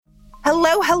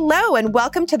Hello, and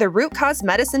welcome to the Root Cause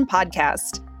Medicine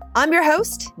Podcast. I'm your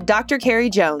host, Dr. Carrie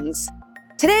Jones.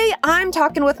 Today, I'm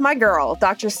talking with my girl,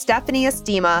 Dr. Stephanie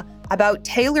Estima, about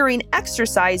tailoring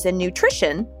exercise and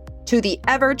nutrition to the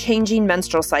ever-changing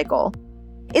menstrual cycle.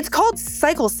 It's called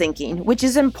cycle syncing, which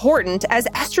is important as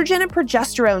estrogen and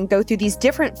progesterone go through these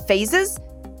different phases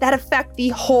that affect the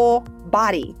whole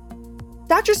body.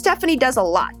 Dr. Stephanie does a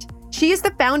lot. She is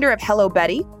the founder of Hello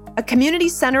Betty, a community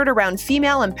centered around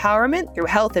female empowerment through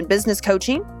health and business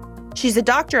coaching. She's a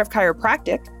doctor of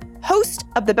chiropractic, host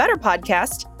of the Better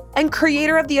podcast, and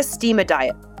creator of the Estima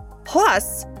diet,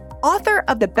 plus author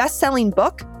of the best-selling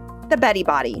book, The Betty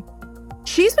Body.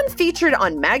 She's been featured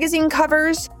on magazine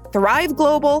covers, Thrive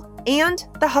Global, and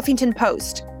the Huffington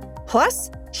Post. Plus,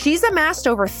 she's amassed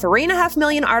over 3.5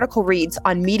 million article reads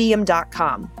on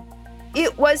Medium.com.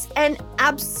 It was an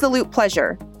absolute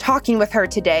pleasure talking with her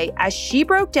today as she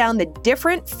broke down the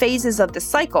different phases of the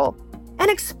cycle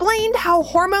and explained how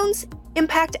hormones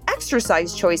impact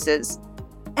exercise choices,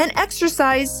 and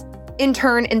exercise, in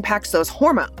turn, impacts those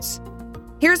hormones.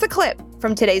 Here's a clip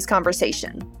from today's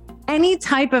conversation. Any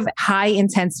type of high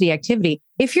intensity activity,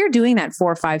 if you're doing that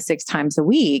 4, 5, 6 times a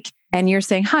week and you're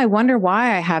saying, I wonder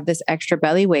why I have this extra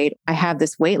belly weight, I have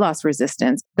this weight loss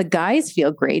resistance, the guys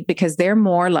feel great because they're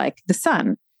more like the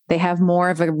sun. They have more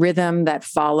of a rhythm that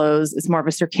follows, it's more of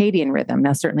a circadian rhythm.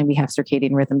 Now, certainly we have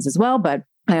circadian rhythms as well, but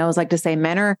I always like to say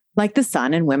men are like the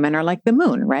sun and women are like the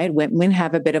moon, right? Women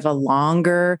have we have a bit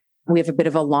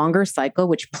of a longer cycle,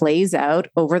 which plays out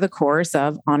over the course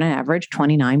of, on an average,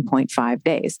 29.5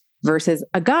 days versus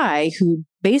a guy who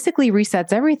basically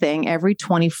resets everything every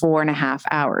 24 and a half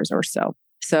hours or so.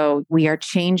 So we are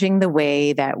changing the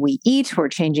way that we eat. We're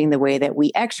changing the way that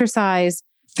we exercise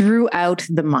throughout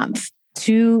the month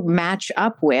to match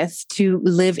up with, to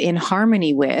live in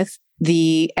harmony with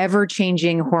the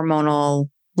ever-changing hormonal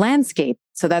landscape.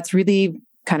 So that's really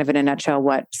kind of in a nutshell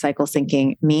what cycle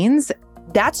syncing means.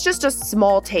 That's just a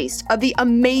small taste of the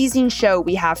amazing show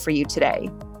we have for you today.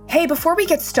 Hey, before we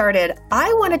get started,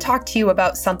 I want to talk to you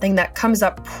about something that comes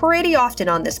up pretty often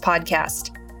on this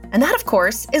podcast. And that, of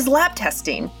course, is lab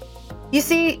testing. You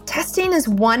see, testing is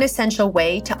one essential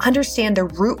way to understand the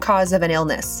root cause of an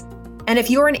illness. And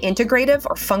if you're an integrative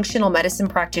or functional medicine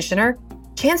practitioner,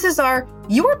 chances are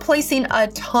you are placing a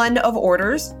ton of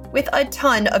orders with a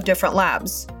ton of different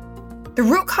labs. The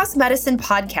Root Cause Medicine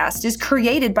podcast is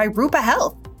created by Rupa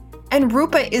Health, and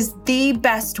Rupa is the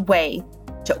best way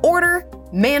to order,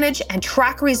 manage, and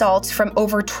track results from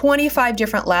over 25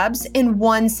 different labs in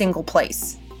one single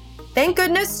place. Thank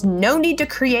goodness, no need to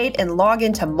create and log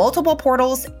into multiple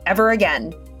portals ever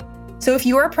again. So if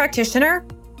you are a practitioner,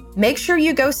 make sure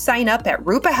you go sign up at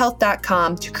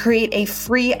rupahealth.com to create a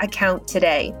free account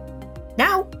today.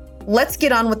 Now, let's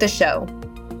get on with the show.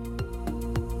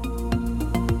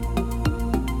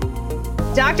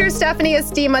 Dr. Stephanie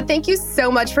Estima, thank you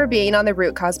so much for being on the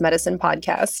Root Cause Medicine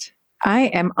podcast. I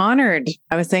am honored.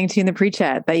 I was saying to you in the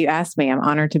pre-chat that you asked me. I'm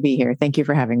honored to be here. Thank you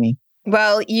for having me.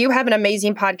 Well, you have an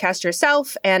amazing podcast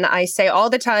yourself. And I say all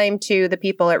the time to the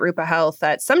people at Rupa Health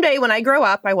that someday when I grow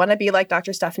up, I want to be like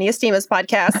Dr. Stephanie Estima's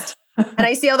podcast. And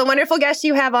I see all the wonderful guests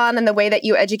you have on and the way that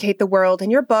you educate the world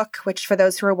in your book, which for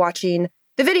those who are watching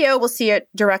the video will see it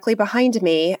directly behind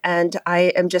me. And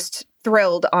I am just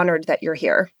thrilled, honored that you're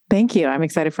here. Thank you. I'm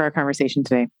excited for our conversation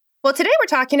today. Well, today we're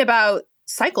talking about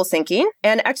cycle syncing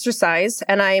and exercise.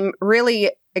 And I'm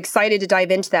really excited to dive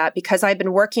into that because I've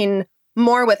been working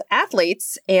more with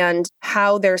athletes and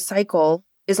how their cycle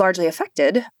is largely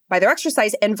affected by their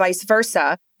exercise and vice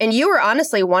versa. And you were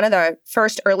honestly one of the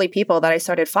first early people that I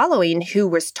started following who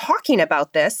was talking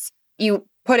about this. You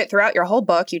put it throughout your whole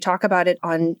book. You talk about it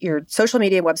on your social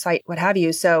media website, what have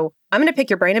you. So I'm going to pick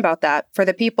your brain about that for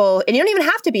the people. And you don't even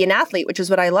have to be an athlete, which is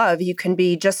what I love. You can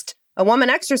be just a woman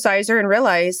exerciser and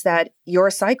realize that your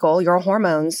cycle, your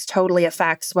hormones totally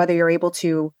affects whether you're able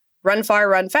to run far,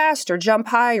 run fast, or jump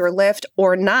high, or lift,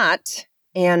 or not,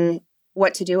 and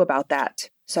what to do about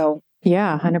that. So,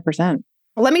 yeah, 100%.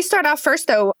 Let me start off first,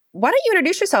 though. Why don't you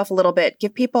introduce yourself a little bit?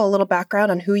 Give people a little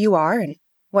background on who you are and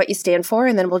what you stand for,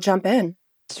 and then we'll jump in.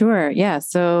 Sure. Yeah.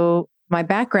 So my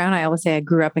background, I always say I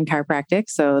grew up in chiropractic.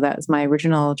 So that was my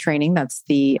original training. That's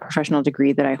the professional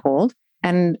degree that I hold.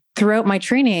 And throughout my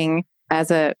training,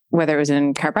 whether it was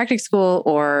in chiropractic school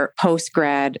or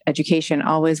post-grad education,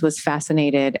 always was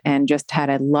fascinated and just had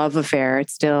a love affair. It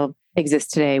still exists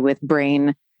today with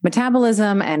brain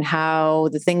metabolism and how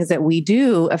the things that we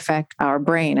do affect our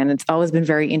brain. And it's always been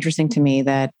very interesting to me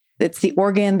that it's the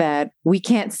organ that we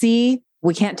can't see,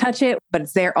 we can't touch it, but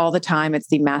it's there all the time. It's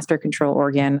the master control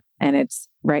organ. And it's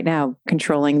right now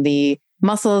controlling the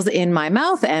muscles in my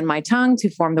mouth and my tongue to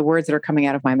form the words that are coming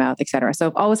out of my mouth, et cetera. So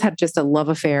I've always had just a love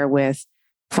affair with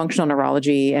functional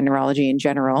neurology and neurology in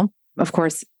general. Of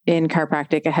course, in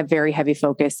chiropractic, I have very heavy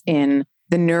focus in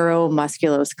the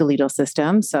neuromusculoskeletal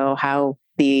system. So how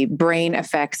the brain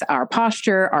affects our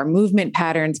posture, our movement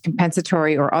patterns,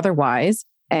 compensatory or otherwise,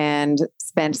 and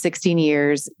spent 16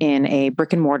 years in a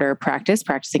brick and mortar practice,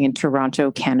 practicing in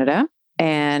Toronto, Canada.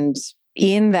 And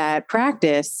in that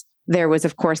practice, there was,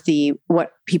 of course,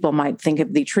 what people might think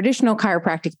of the traditional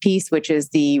chiropractic piece, which is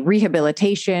the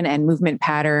rehabilitation and movement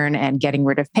pattern and getting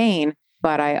rid of pain.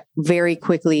 But I very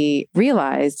quickly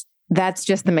realized that's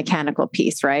just the mechanical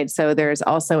piece, right? So there's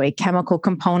also a chemical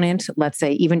component, let's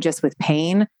say, even just with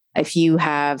pain. If you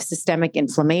have systemic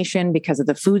inflammation because of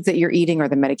the foods that you're eating or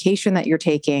the medication that you're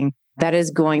taking, that is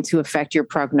going to affect your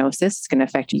prognosis. It's going to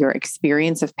affect your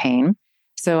experience of pain.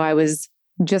 So I was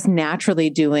just naturally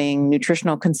doing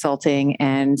nutritional consulting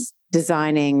and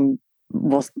designing,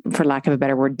 well, for lack of a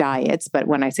better word, diets. But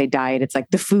when I say diet, it's like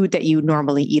the food that you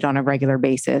normally eat on a regular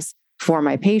basis for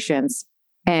my patients.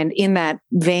 And in that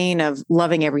vein of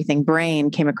loving everything brain,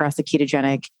 came across the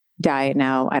ketogenic diet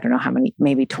now, I don't know how many,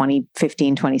 maybe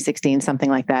 2015, 2016, something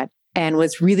like that. And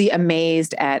was really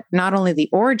amazed at not only the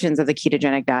origins of the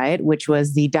ketogenic diet, which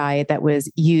was the diet that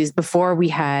was used before we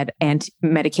had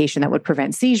medication that would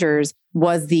prevent seizures,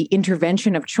 was the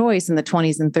intervention of choice in the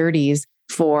 20s and 30s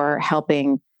for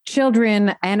helping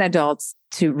children and adults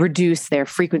to reduce their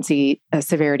frequency,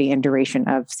 severity, and duration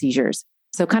of seizures.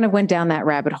 So kind of went down that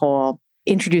rabbit hole,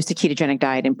 introduced a ketogenic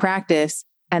diet in practice,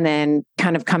 and then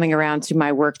kind of coming around to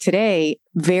my work today,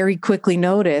 very quickly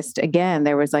noticed, again,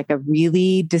 there was like a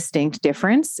really distinct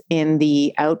difference in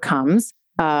the outcomes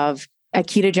of a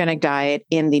ketogenic diet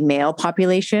in the male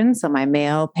population. So my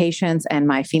male patients and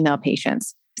my female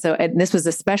patients. So and this was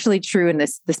especially true, and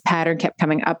this pattern kept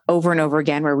coming up over and over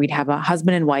again, where we'd have a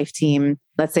husband and wife team.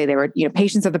 Let's say they were,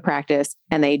 patients of the practice,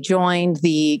 and they joined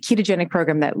the ketogenic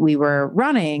program that we were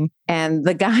running. And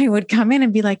the guy would come in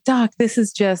and be like, "Doc, this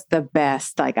is just the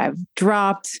best. Like I've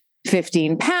dropped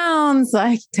 15 pounds,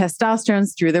 like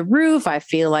testosterone's through the roof. I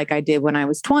feel like I did when I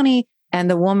was 20. And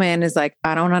the woman is like,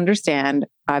 "I don't understand.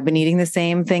 I've been eating the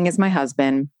same thing as my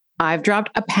husband. I've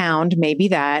dropped a pound, maybe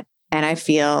that, and I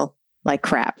feel like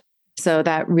crap." So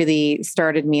that really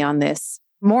started me on this,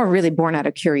 more really born out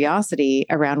of curiosity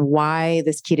around why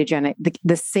this ketogenic,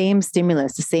 the same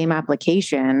stimulus, the same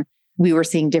application, we were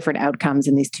seeing different outcomes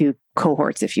in these two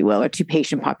cohorts, if you will, or two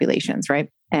patient populations, right?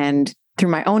 And through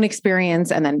my own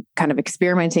experience and then kind of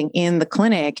experimenting in the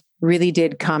clinic, really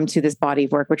did come to this body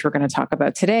of work, which we're going to talk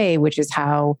about today, which is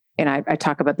how, and I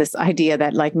talk about this idea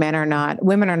that like women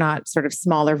are not sort of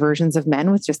smaller versions of men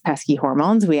with just pesky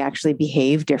hormones. We actually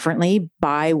behave differently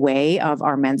by way of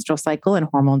our menstrual cycle and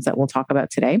hormones that we'll talk about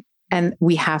today. And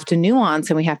we have to nuance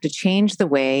and we have to change the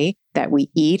way that we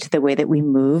eat, the way that we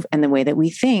move, and the way that we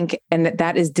think. And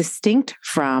that is distinct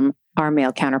from our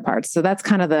male counterparts. So that's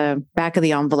kind of the back of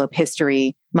the envelope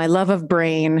history. My love of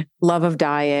brain, love of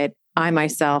diet. I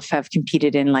myself have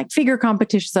competed in like figure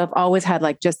competitions. So I've always had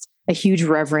like just a huge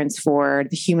reverence for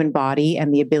the human body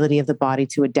and the ability of the body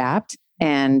to adapt,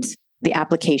 and the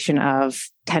application of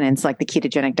tenets like the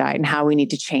ketogenic diet and how we need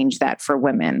to change that for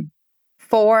women.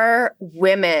 For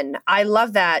women, I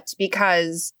love that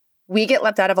because we get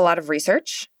left out of a lot of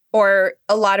research, or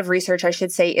a lot of research, I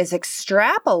should say, is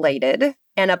extrapolated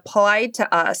and applied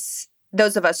to us,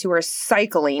 those of us who are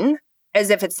cycling, as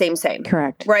if it's same.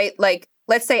 Correct. Right? Like,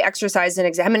 let's say exercise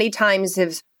and how many times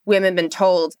have women been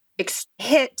told,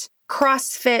 HIIT,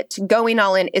 CrossFit, going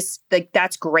all in is like,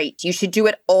 that's great. You should do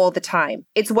it all the time.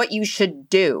 It's what you should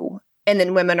do. And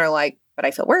then women are like, but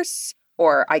I feel worse,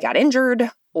 or I got injured,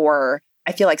 or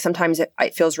I feel like sometimes it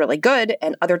feels really good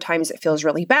and other times it feels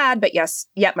really bad. But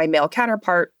yet my male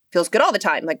counterpart feels good all the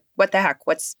time. Like, what the heck?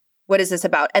 What is this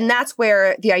about? And that's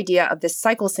where the idea of this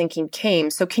cycle syncing came.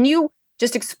 So can you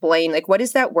just explain, like, what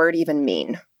does that word even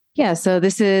mean? Yeah. So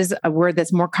this is a word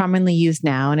that's more commonly used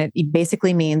now. And it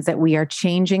basically means that we are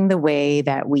changing the way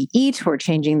that we eat. We're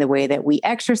changing the way that we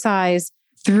exercise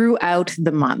throughout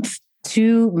the month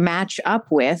to match up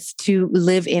with, to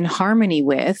live in harmony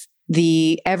with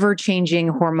the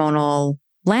ever-changing hormonal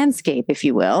landscape, if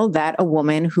you will, that a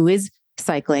woman who is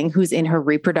cycling, who's in her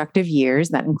reproductive years,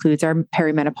 that includes our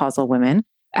perimenopausal women,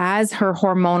 as her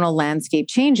hormonal landscape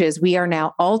changes, we are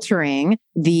now altering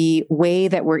the way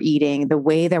that we're eating, the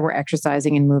way that we're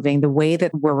exercising and moving, the way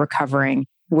that we're recovering.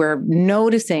 We're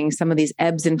noticing some of these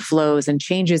ebbs and flows and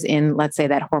changes in, let's say,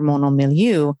 that hormonal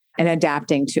milieu and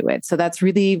adapting to it. So that's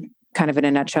really kind of in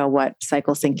a nutshell what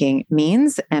cycle syncing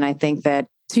means. And I think that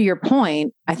to your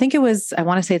point, I think it was, I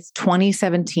want to say it's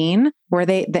 2017 where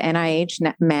the NIH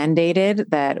mandated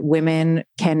that women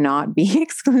cannot be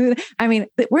excluded. I mean,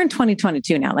 we're in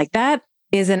 2022 now. Like that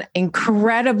is an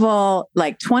incredible,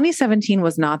 like 2017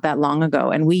 was not that long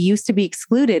ago. And we used to be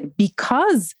excluded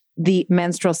because the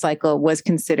menstrual cycle was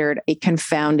considered a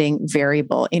confounding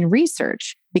variable in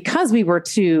research because we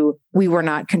were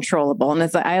not controllable. And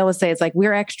as I always say, it's like,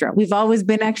 we're extra. We've always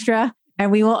been extra and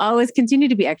we will always continue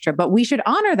to be extra, but we should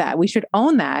honor that. We should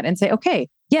own that and say, okay,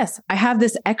 yes, I have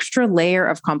this extra layer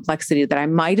of complexity that I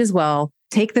might as well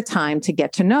take the time to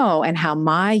get to know, and how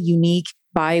my unique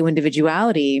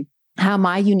bioindividuality, how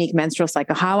my unique menstrual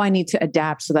cycle, how I need to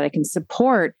adapt so that I can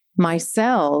support my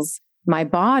cells, my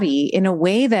body in a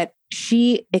way that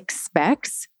she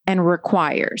expects and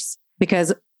requires.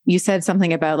 Because you said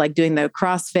something about like doing the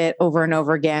CrossFit over and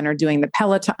over again, or doing the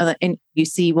Peloton. And you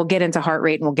see, we'll get into heart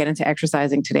rate and we'll get into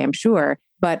exercising today, I'm sure.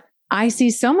 But I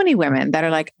see so many women that are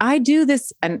like, I do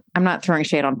this, and I'm not throwing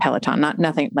shade on Peloton,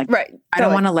 nothing like, right. I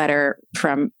don't want a letter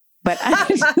from, but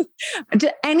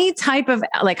any type of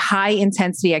like high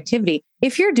intensity activity.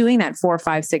 If you're doing that 4,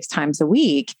 5, 6 times a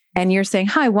week and you're saying,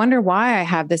 I wonder why I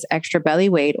have this extra belly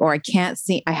weight, or I can't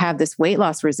see, I have this weight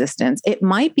loss resistance. It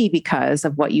might be because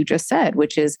of what you just said,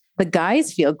 which is the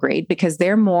guys feel great because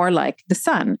they're more like the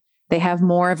sun. They have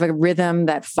more of a rhythm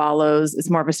that follows, it's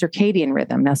more of a circadian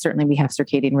rhythm. Now, certainly we have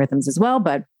circadian rhythms as well,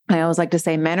 but I always like to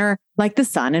say men are like the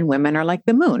sun and women are like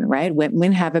the moon, right?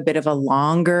 Women have a bit of a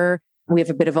longer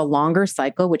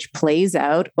cycle, which plays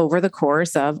out over the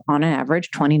course of, on an average,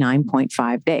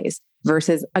 29.5 days,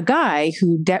 versus a guy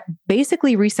who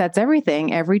basically resets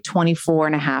everything every 24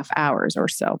 and a half hours or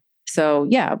so. So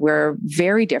yeah, we're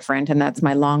very different. And that's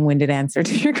my long-winded answer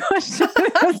to your question.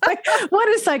 Like, what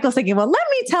is cycle syncing? Well, let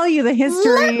me tell you the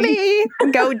history. Let me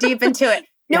go deep into it.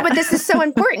 No, but this is so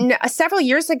important. Several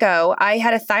years ago, I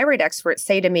had a thyroid expert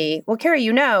say to me, well, Carrie,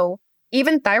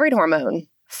 even thyroid hormone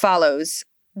follows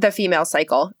the female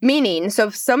cycle, meaning,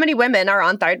 so many women are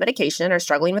on thyroid medication or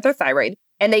struggling with their thyroid,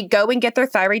 and they go and get their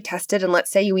thyroid tested. And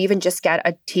let's say you even just get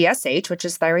a TSH, which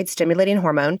is thyroid stimulating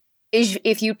hormone.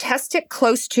 If you test it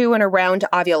close to and around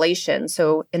ovulation,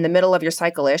 so in the middle of your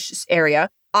cycle-ish area,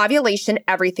 ovulation,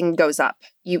 everything goes up.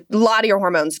 A lot of your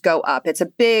hormones go up. It's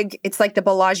like the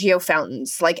Bellagio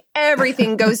fountains. Like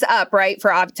everything goes up, right?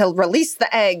 To release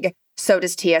the egg, so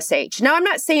does TSH. Now, I'm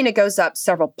not saying it goes up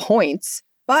several points,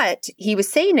 but he was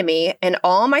saying to me, in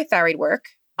all my thyroid work,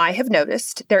 I have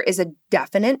noticed there is a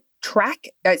definite track,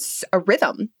 it's a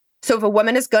rhythm. So if a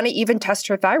woman is going to even test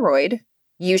her thyroid,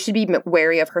 you should be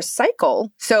wary of her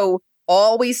cycle. So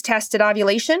always test at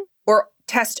ovulation or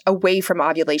test away from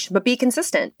ovulation, but be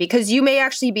consistent, because you may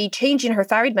actually be changing her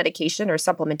thyroid medication or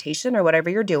supplementation or whatever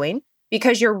you're doing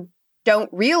because you don't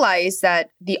realize that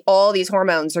all these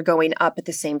hormones are going up at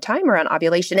the same time around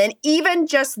ovulation. And even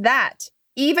just that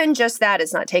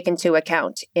is not taken into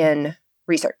account in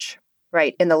research,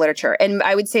 right? In the literature. And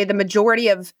I would say the majority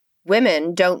of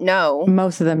women don't know.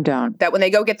 Most of them don't. That when they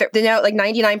go get like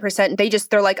 99%,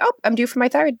 they're like, oh, I'm due for my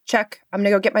thyroid check. I'm going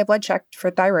to go get my blood checked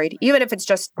for thyroid, even if it's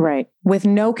just. Right. With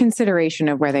no consideration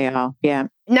of where they are. Yeah.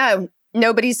 No,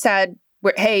 nobody said,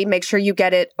 hey, make sure you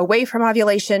get it away from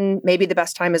ovulation. Maybe the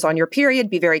best time is on your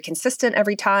period. Be very consistent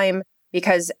every time.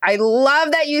 Because I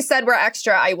love that you said we're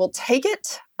extra. I will take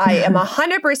it. I am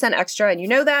 100% extra, and you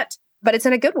know that, but it's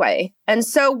in a good way. And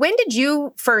so when did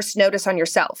you first notice on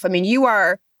yourself? I mean, you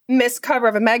are Miss Cover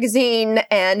of a magazine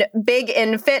and big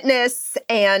in fitness.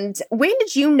 And when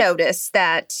did you notice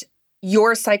that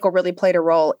your cycle really played a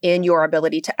role in your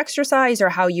ability to exercise or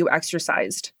how you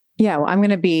exercised? Yeah, well, I'm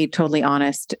going to be totally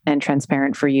honest and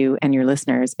transparent for you and your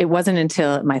listeners. It wasn't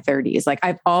until my 30s. Like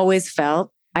I always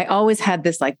had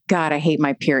this like, God, I hate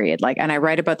my period. Like, and I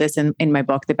write about this in my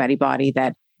book, The Betty Body,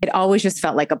 that it always just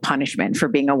felt like a punishment for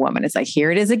being a woman. It's like,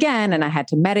 here it is again. And I had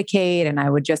to medicate and I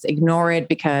would just ignore it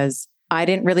because I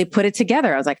didn't really put it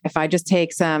together. I was like, if I just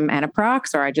take some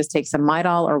Anaprox or I just take some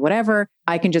Midol or whatever,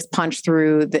 I can just punch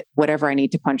through whatever I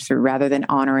need to punch through rather than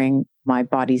honoring my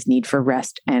body's need for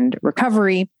rest and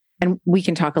recovery. And we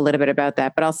can talk a little bit about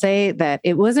that. But I'll say that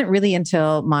it wasn't really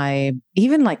until my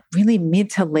even like really mid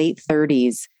to late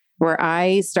 30s where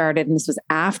I started, and this was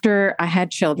after I had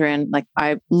children. Like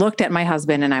I looked at my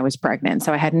husband and I was pregnant.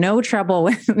 So I had no trouble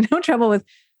with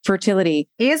fertility.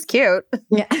 He is cute.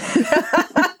 Yeah.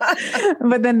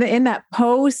 But then in that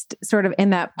post-child,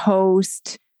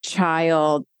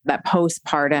 that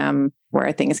postpartum,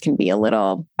 where things can be a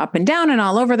little up and down and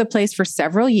all over the place for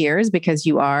several years because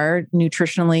you are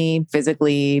nutritionally,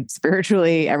 physically,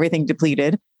 spiritually, everything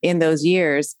depleted in those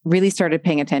years, really started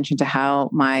paying attention to how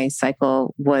my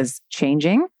cycle was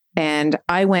changing. And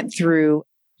I went through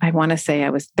I want to say I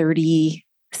was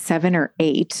 37 or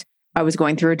 8. I was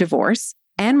going through a divorce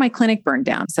and my clinic burned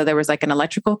down. So there was like an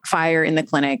electrical fire in the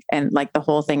clinic and like the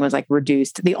whole thing was like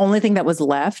reduced. The only thing that was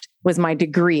left was my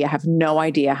degree. I have no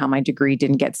idea how my degree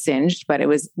didn't get singed, but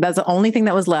that's the only thing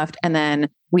that was left. And then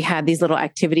we had these little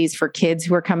activities for kids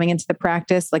who were coming into the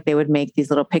practice. Like they would make these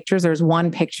little pictures. There was one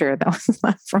picture that was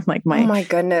left from like oh my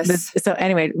goodness. So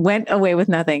anyway, went away with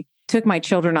nothing. Took my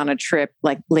children on a trip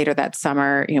like later that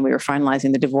summer. We were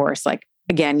finalizing the divorce. Like,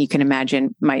 again, you can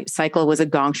imagine my cycle was a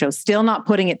gong show, still not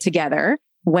putting it together.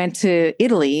 Went to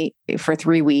Italy for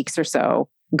 3 weeks or so,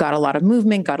 got a lot of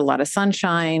movement, got a lot of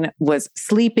sunshine, was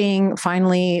sleeping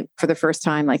finally for the first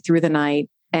time, like through the night,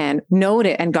 and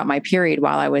noted and got my period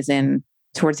while I was in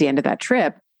towards the end of that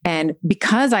trip. And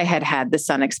because I had had the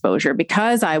sun exposure,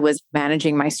 because I was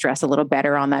managing my stress a little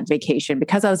better on that vacation,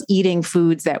 because I was eating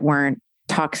foods that weren't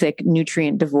toxic,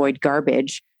 nutrient devoid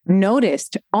garbage,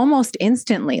 noticed almost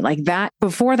instantly like that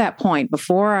before that point,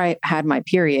 before I had my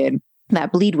period,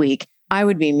 that bleed week, I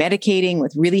would be medicating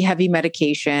with really heavy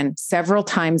medication several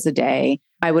times a day.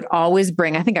 I would always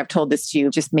bring, I think I've told this to you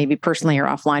just maybe personally or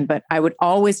offline, but I would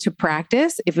always to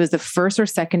practice, if it was the first or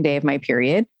second day of my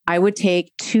period, I would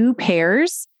take 2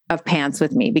 pairs of pants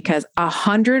with me because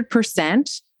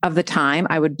 100% of the time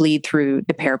I would bleed through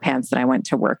the pair of pants that I went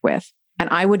to work with. And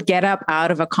I would get up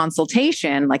out of a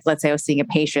consultation, like let's say I was seeing a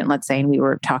patient, let's say, and we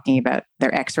were talking about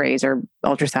their x-rays or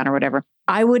ultrasound or whatever.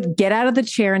 I would get out of the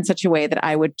chair in such a way that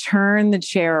I would turn the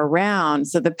chair around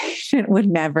so the patient would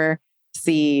never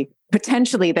see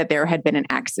potentially that there had been an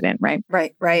accident, right?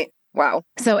 Right. Wow.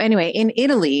 So anyway, in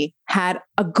Italy, had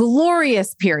a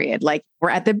glorious period. Like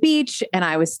we're at the beach and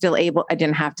I was still able, I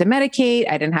didn't have to medicate.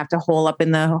 I didn't have to hole up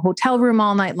in the hotel room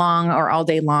all night long or all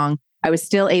day long. I was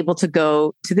still able to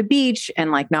go to the beach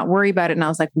and like not worry about it. And I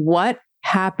was like, what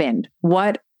happened?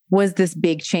 What was this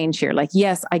big change here? Like,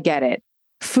 yes, I get it.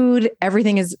 Food,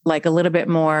 everything is like a little bit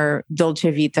more dolce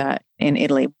vita in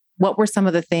Italy. What were some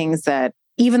of the things that,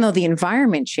 even though the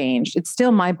environment changed, it's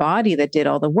still my body that did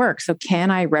all the work. So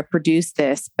can I reproduce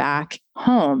this back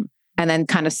home? And then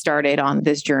kind of started on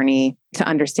this journey to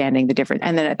understanding the difference.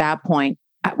 And then at that point,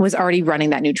 I was already running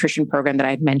that nutrition program that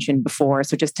I had mentioned before.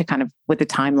 So just to kind of with the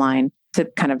timeline, to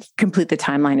kind of complete the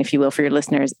timeline, if you will, for your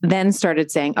listeners, then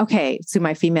started saying, okay, to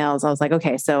my females, I was like,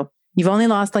 okay, so you've only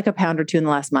lost like a pound or 2 in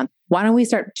the last month. Why don't we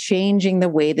start changing the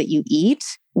way that you eat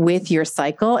with your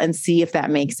cycle and see if that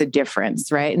makes a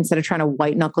difference, right? Instead of trying to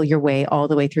white knuckle your way all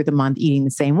the way through the month eating the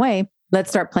same way,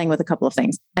 let's start playing with a couple of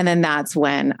things. And then that's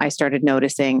when I started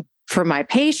noticing for my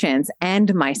patients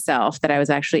and myself that I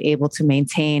was actually able to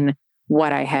maintain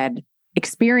what I had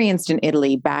experienced in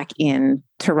Italy back in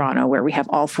Toronto, where we have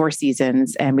all 4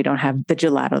 seasons and we don't have the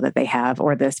gelato that they have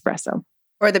or the espresso.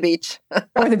 Or the beach.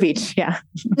 Or the beach, yeah.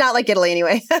 Not like Italy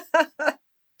anyway.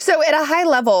 So at a high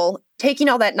level, taking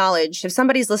all that knowledge, if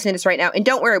somebody's listening to this right now, and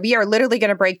don't worry, we are literally going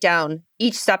to break down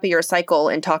each step of your cycle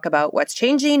and talk about what's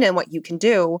changing and what you can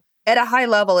do. At a high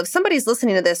level, if somebody's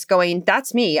listening to this going,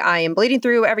 that's me, I am bleeding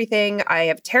through everything, I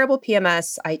have terrible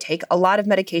PMS, I take a lot of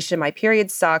medication, my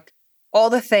periods suck, all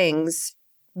the things,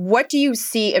 what do you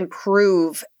see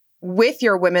improve with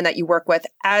your women that you work with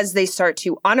as they start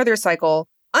to honor their cycle,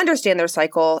 understand their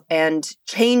cycle, and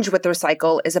change with their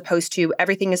cycle as opposed to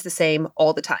everything is the same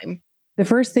all the time? The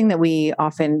first thing that we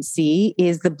often see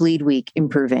is the bleed week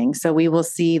improving. So we will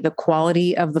see the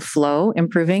quality of the flow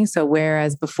improving. So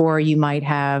whereas before you might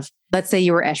have, let's say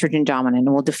you were estrogen dominant,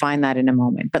 and we'll define that in a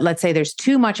moment, but let's say there's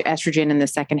too much estrogen in the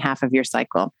second half of your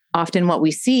cycle. Often what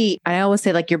we see, I always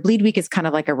say like your bleed week is kind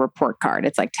of like a report card.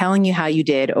 It's like telling you how you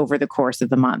did over the course of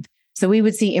the month. So we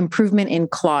would see improvement in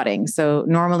clotting. So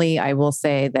normally I will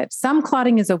say that some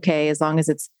clotting is okay as long as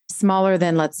it's smaller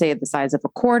than, let's say, the size of a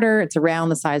quarter, it's around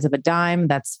the size of a dime,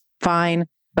 that's fine.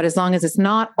 But as long as it's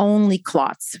not only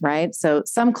clots, right? So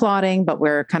some clotting, but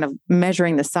we're kind of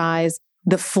measuring the size,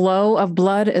 the flow of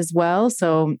blood as well.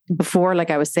 So before, like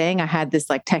I was saying, I had this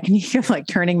like technique of like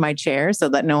turning my chair so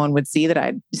that no one would see that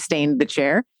I'd stained the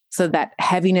chair. So that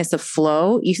heaviness of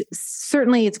flow,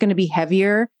 certainly it's going to be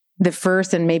heavier the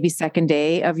first and maybe second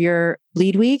day of your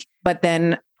bleed week, but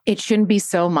then it shouldn't be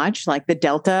so much like the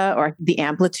delta or the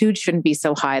amplitude shouldn't be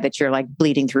so high that you're like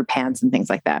bleeding through pants and things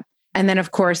like that. And then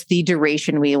of course, the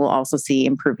duration we will also see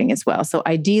improving as well. So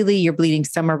ideally you're bleeding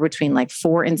somewhere between like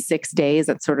 4 and 6 days.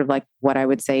 That's sort of like what I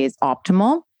would say is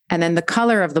optimal. And then the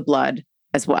color of the blood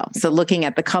as well. So looking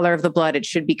at the color of the blood, it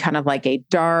should be kind of like a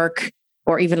dark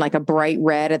or even like a bright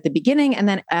red at the beginning. And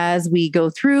then as we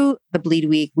go through the bleed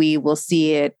week, we will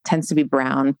see it tends to be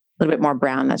brown, a little bit more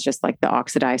brown. That's just like the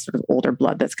oxidized sort of older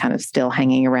blood that's kind of still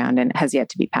hanging around and has yet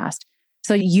to be passed.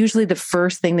 So usually the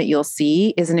first thing that you'll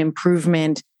see is an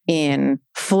improvement in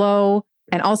flow,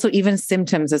 and also even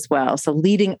symptoms as well. So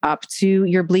leading up to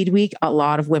your bleed week, a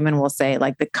lot of women will say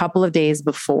like the couple of days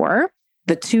before,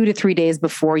 the 2 to 3 days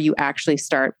before you actually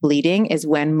start bleeding is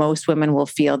when most women will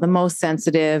feel the most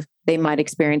sensitive. They might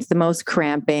experience the most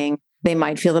cramping. They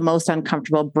might feel the most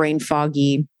uncomfortable, brain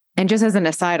foggy. And just as an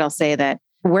aside, I'll say that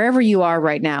wherever you are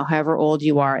right now, however old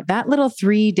you are, that little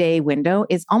 3-day window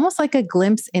is almost like a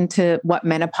glimpse into what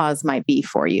menopause might be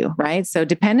for you, right? So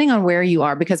depending on where you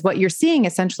are, because what you're seeing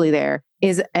essentially there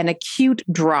is an acute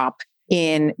drop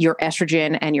in your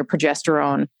estrogen and your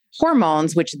progesterone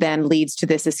hormones, which then leads to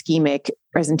this ischemic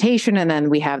presentation. And then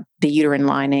we have the uterine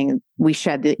lining. We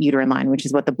shed the uterine line, which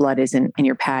is what the blood is in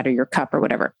your pad or your cup or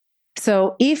whatever.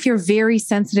 So if you're very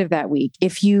sensitive that week,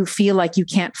 if you feel like you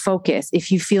can't focus,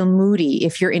 if you feel moody,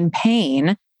 if you're in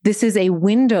pain, this is a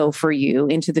window for you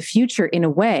into the future in a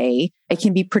way. It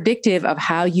can be predictive of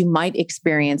how you might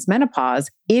experience menopause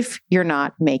if you're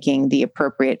not making the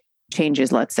appropriate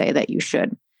changes, let's say, that you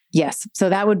should. Yes. So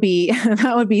that would be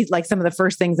like some of the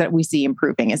first things that we see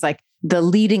improving is like the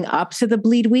leading up to the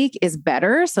bleed week is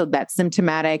better. So that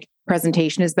symptomatic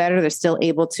presentation is better. They're still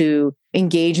able to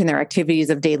engage in their activities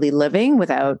of daily living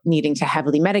without needing to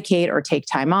heavily medicate or take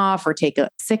time off or take a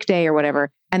sick day or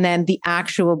whatever. And then the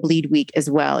actual bleed week as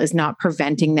well is not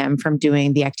preventing them from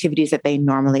doing the activities that they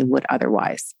normally would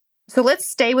otherwise. So let's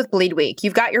stay with bleed week.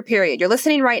 You've got your period. You're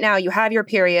listening right now. You have your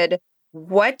period.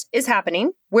 What is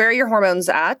happening? Where are your hormones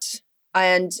at?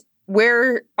 And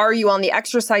where are you on the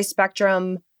exercise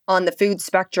spectrum, on the food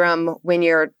spectrum when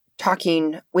you're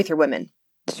talking with your women?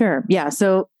 Sure. Yeah.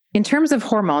 So in terms of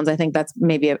hormones, I think that's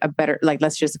maybe a better, like,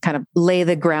 let's just kind of lay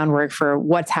the groundwork for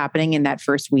what's happening in that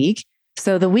first week.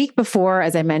 So the week before,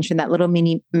 as I mentioned, that little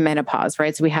mini menopause,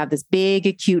 right? So we have this big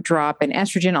acute drop in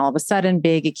estrogen, all of a sudden,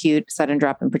 big acute sudden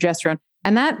drop in progesterone.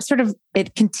 And that sort of,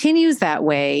 it continues that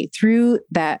way through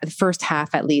that first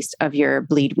half, at least, of your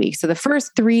bleed week. So the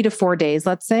first 3 to 4 days,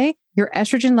 let's say, your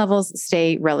estrogen levels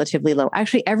stay relatively low.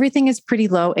 Actually, everything is pretty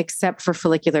low except for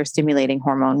follicular stimulating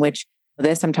hormone, which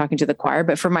I'm talking to the choir,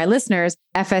 but for my listeners,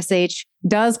 FSH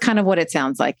does kind of what it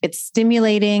sounds like. It's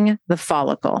stimulating the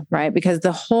follicle, right? Because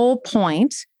the whole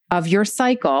point of your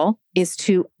cycle is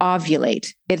to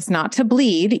ovulate. It's not to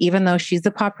bleed, even though she's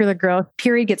the popular girl.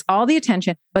 Period gets all the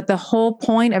attention, but the whole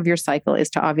point of your cycle is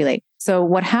to ovulate. So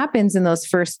what happens in those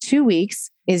first 2 weeks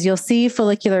is you'll see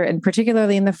follicular, and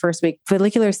particularly in the first week,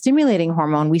 follicular stimulating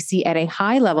hormone we see at a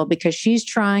high level because she's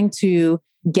trying to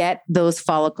get those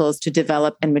follicles to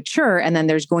develop and mature. And then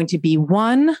there's going to be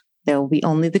there will be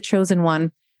only the chosen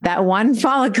one, that one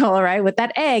follicle, right? With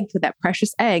that egg, with that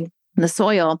precious egg in the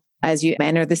soil, as you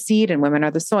men are the seed and women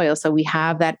are the soil. So we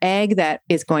have that egg that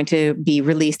is going to be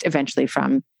released eventually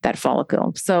from that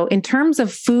follicle. So in terms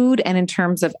of food and in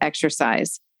terms of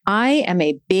exercise, I am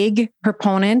a big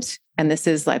proponent, and this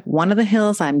is like one of the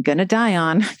hills I'm going to die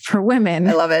on for women.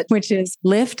 I love it. Which is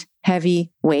lift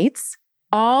heavy weights.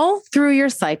 All through your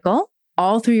cycle,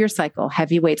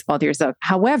 heavy weights all through your cycle.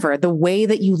 However, the way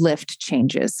that you lift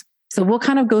changes. So we'll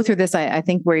kind of go through this. I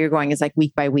think where you're going is like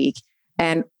week by week.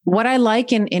 And what I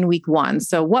like in week one,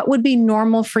 so what would be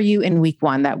normal for you in week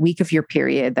one, that week of your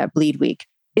period, that bleed week,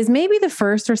 is maybe the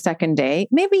first or second day.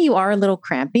 Maybe you are a little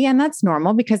crampy, and that's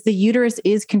normal because the uterus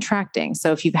is contracting.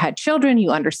 So if you've had children,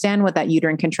 you understand what that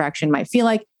uterine contraction might feel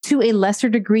like. To a lesser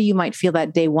degree, you might feel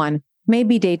that day one,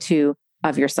 maybe day two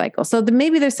of your cycle. So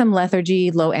maybe there's some lethargy,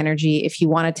 low energy. If you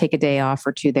want to take a day off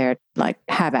or two there, like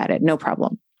have at it, no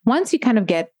problem. Once you kind of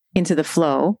get into the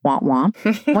flow,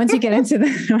 once you get into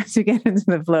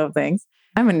the flow of things,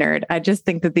 I'm a nerd. I just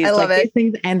think that these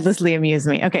things endlessly amuse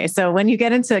me. Okay. So when you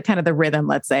get into kind of the rhythm,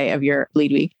 let's say, of your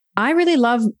bleed week, I really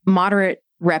love moderate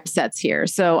rep sets here.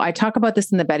 So I talk about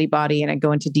this in the Betty Body and I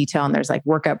go into detail, and there's like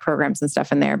workout programs and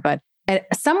stuff in there, but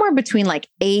somewhere between like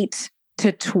 8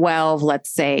 to 12,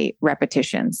 let's say,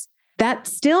 repetitions. That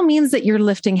still means that you're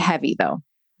lifting heavy though.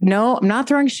 No, I'm not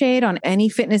throwing shade on any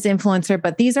fitness influencer,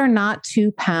 but these are not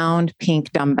 2-pound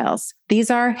pink dumbbells. These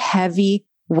are heavy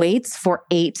weights for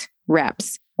 8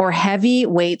 reps or heavy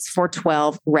weights for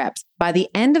 12 reps. By the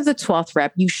end of the 12th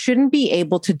rep, you shouldn't be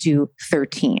able to do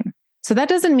 13. So that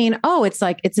doesn't mean, it's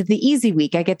the easy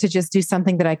week. I get to just do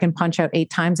something that I can punch out 8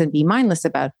 times and be mindless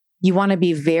about. You want to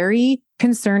be very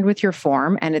concerned with your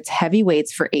form, and it's heavy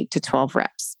weights for 8 to 12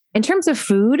 reps. In terms of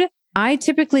food, I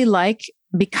typically like,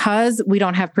 because we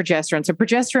don't have progesterone. So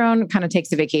progesterone kind of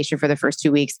takes a vacation for the first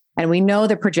 2 weeks. And we know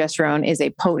that progesterone is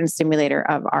a potent stimulator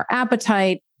of our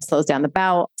appetite, slows down the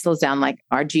bowel, slows down like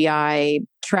our GI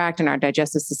tract and our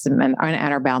digestive system and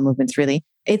our bowel movements, really.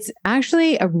 It's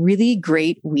actually a really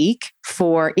great week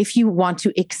for if you want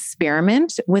to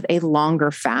experiment with a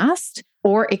longer fast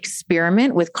or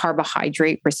experiment with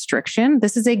carbohydrate restriction.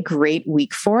 This is a great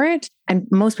week for it. And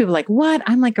most people are like, what?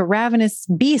 I'm like a ravenous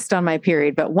beast on my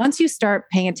period. But once you start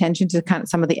paying attention to kind of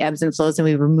some of the ebbs and flows and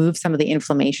we remove some of the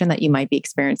inflammation that you might be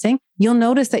experiencing, you'll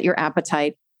notice that your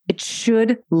appetite, it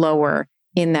should lower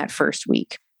in that first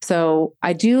week. So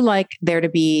I do like there to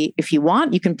be, if you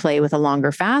want, you can play with a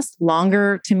longer fast.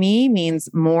 Longer to me means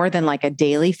more than like a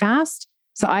daily fast.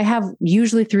 So I have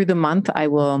usually through the month, I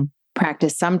will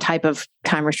practice some type of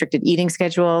time restricted eating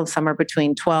schedule, somewhere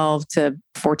between 12 to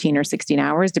 14 or 16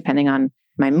 hours, depending on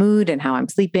my mood and how I'm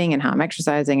sleeping and how I'm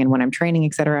exercising and when I'm training,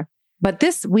 et cetera. But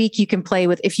this week you can play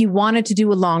with, if you wanted to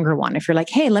do a longer one, if you're like,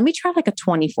 hey, let me try like a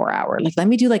 24 hour, like let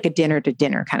me do like a dinner to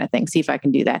dinner kind of thing. See if I can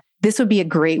do that. This would be a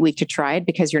great week to try it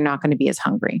because you're not going to be as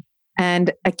hungry.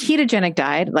 And a ketogenic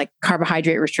diet, like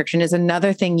carbohydrate restriction, is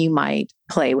another thing you might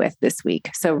play with this week.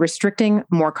 So restricting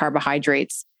more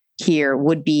carbohydrates here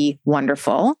would be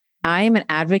wonderful. I am an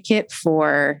advocate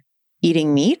for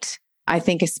eating meat. I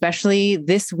think especially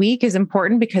this week is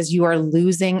important because you are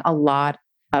losing a lot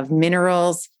of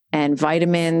minerals and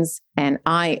vitamins and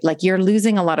you're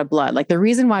losing a lot of blood. Like the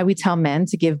reason why we tell men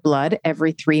to give blood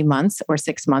every 3 months or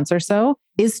 6 months or so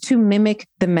is to mimic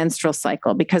the menstrual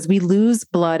cycle because we lose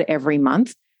blood every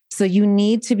month. So you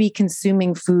need to be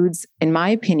consuming foods, in my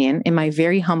opinion, in my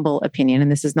very humble opinion, and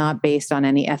this is not based on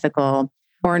any ethical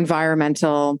or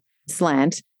environmental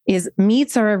slant, is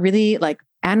meats are a really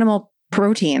animal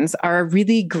proteins are a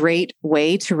really great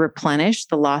way to replenish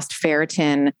the lost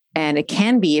ferritin. And it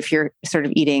can be if you're sort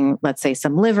of eating, let's say,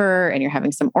 some liver and you're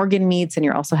having some organ meats and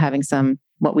you're also having some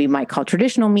what we might call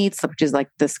traditional meats, which is like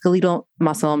the skeletal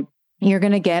muscle, you're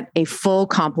going to get a full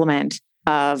complement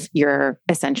of your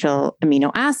essential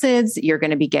amino acids. You're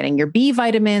going to be getting your B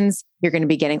vitamins. You're going to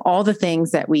be getting all the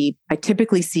things that I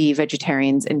typically see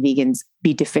vegetarians and vegans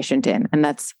be deficient in. And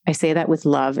I say that with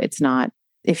love. It's not,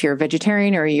 if you're a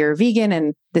vegetarian or you're a vegan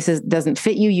and doesn't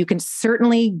fit you, you can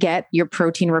certainly get your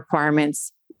protein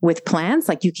requirements with plants.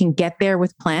 Like you can get there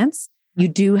with plants. You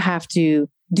do have to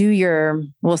do your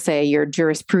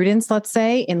jurisprudence, let's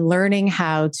say, in learning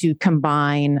how to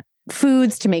combine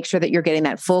foods to make sure that you're getting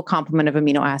that full complement of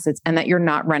amino acids and that you're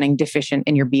not running deficient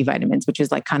in your B vitamins, which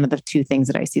is like kind of the two things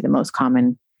that I see the most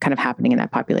common kind of happening in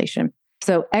that population.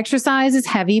 So exercise is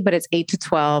heavy, but it's 8 to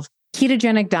 12.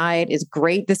 Ketogenic diet is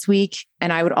great this week.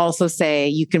 And I would also say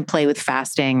you can play with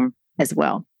fasting as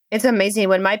well. It's amazing.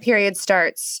 When my period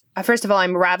starts, first of all,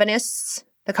 I'm ravenous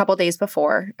the couple days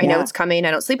before. I know it's coming.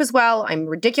 I don't sleep as well. I'm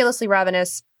ridiculously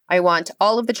ravenous. I want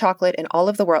all of the chocolate in all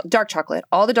of the world, dark chocolate,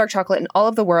 all the dark chocolate in all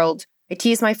of the world. I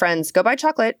tease my friends, go buy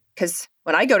chocolate, because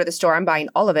when I go to the store, I'm buying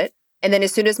all of it. And then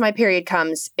as soon as my period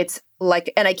comes, it's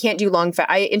like, and I can't do long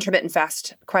fast. I intermittent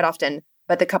fast quite often,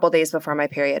 but the couple days before my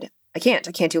period, I can't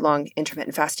do long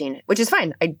intermittent fasting, which is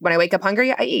fine. When I wake up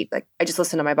hungry, I eat. Like I just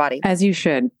listen to my body. As you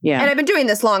should. Yeah. And I've been doing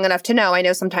this long enough to know. I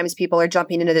know sometimes people are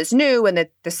jumping into this new and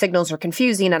the signals are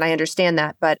confusing, and I understand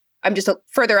that. But I'm just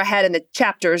further ahead in the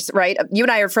chapters, right? You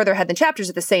and I are further ahead than chapters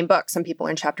of the same book. Some people are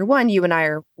in chapter 1. You and I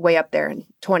are way up there in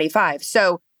 25.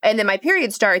 So, and then my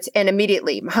period starts and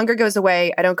immediately my hunger goes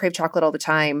away. I don't crave chocolate all the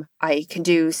time. I can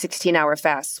do 16-hour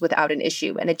fasts without an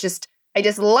issue. And I just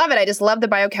love it. I just love the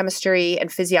biochemistry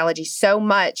and physiology so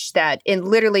much that in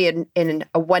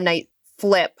a one-night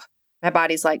flip, my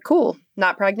body's like, cool,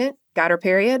 not pregnant, got her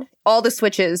period. All the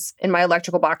switches in my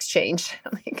electrical box change.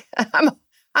 Like,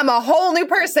 I'm a whole new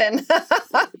person.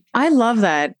 I love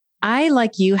that. I,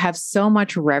 like you, have so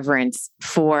much reverence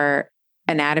for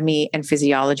anatomy and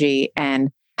physiology and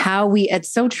how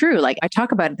it's so true. Like I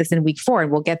talk about this in week 4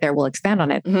 and we'll get there. We'll expand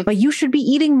on it, but you should be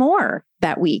eating more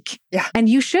that week. Yeah. And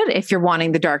you should, if you're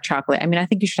wanting the dark chocolate. I mean, I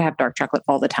think you should have dark chocolate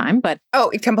all the time, but.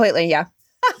 Oh, completely. Yeah.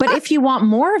 But if you want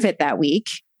more of it that week,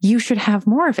 you should have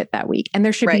more of it that week. And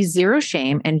there should be zero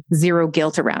shame and zero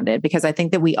guilt around it, because I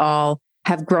think that we all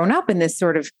have grown up in this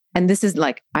sort of, and this is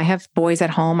like, I have boys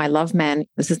at home. I love men.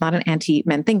 This is not an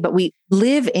anti-men thing, but we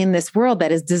live in this world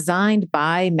that is designed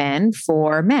by men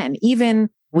for men.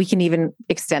 We can even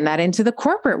extend that into the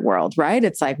corporate world, right?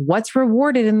 It's like, what's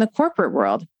rewarded in the corporate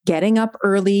world? Getting up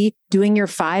early, doing your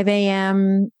 5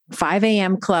 a.m.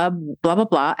 club, blah, blah,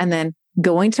 blah. And then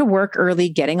going to work early,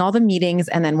 getting all the meetings.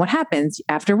 And then what happens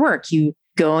after work? You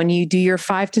go and you do your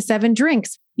 5 to 7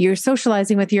 drinks. You're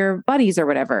socializing with your buddies or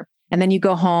whatever. And then you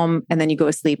go home and then you go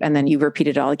to sleep and then you repeat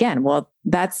it all again. Well,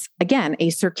 that's again, a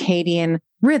circadian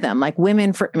rhythm. Like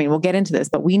women, we'll get into this,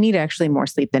 but we need actually more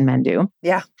sleep than men do.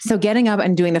 Yeah. So getting up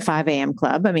and doing the 5 a.m.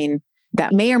 club,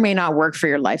 that may or may not work for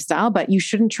your lifestyle, but you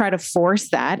shouldn't try to force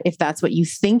that if that's what you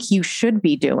think you should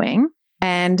be doing.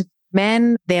 And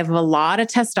Men, they have a lot of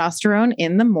testosterone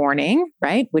in the morning,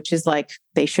 right? Which is like,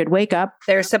 they should wake up.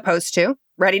 They're supposed to,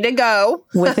 ready to go.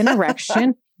 With an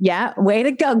erection. Yeah, way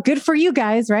to go. Good for you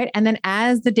guys, right? And then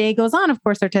as the day goes on, of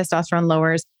course, their testosterone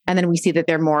lowers. And then we see that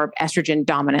they're more estrogen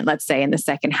dominant, let's say, in the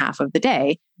second half of the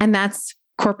day. And that's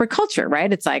corporate culture,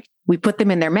 right? It's like we put them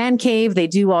in their man cave. They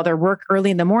do all their work early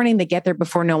in the morning. They get there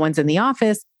before no one's in the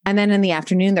office. And then in the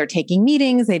afternoon, they're taking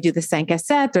meetings. They do the 5 à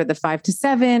 7 or the 5 to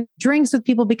 7 drinks with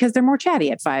people because they're more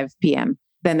chatty at 5 p.m.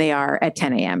 than they are at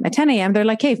 10 a.m. At 10 a.m., they're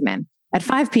like cavemen. At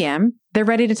 5 p.m., they're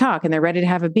ready to talk and they're ready to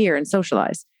have a beer and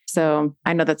socialize. So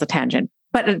I know that's a tangent,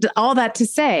 but all that to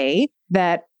say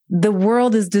that the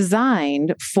world is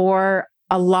designed for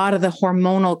a lot of the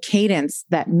hormonal cadence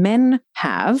that men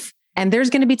have. And there's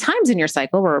going to be times in your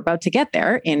cycle, we're about to get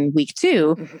there in week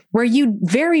 2, where you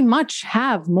very much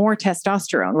have more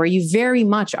testosterone, where you very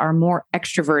much are more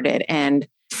extroverted and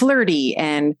flirty,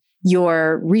 and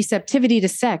your receptivity to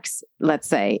sex, let's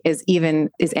say, is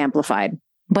amplified,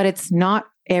 but it's not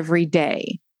every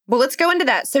day. Well, let's go into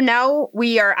that. So now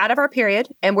we are out of our period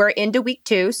and we're into week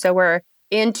 2. So we're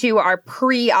into our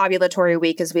pre-ovulatory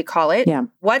week, as we call it. Yeah.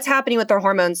 What's happening with our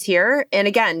hormones here? And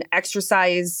again,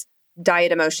 exercise,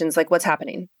 diet, emotions, like what's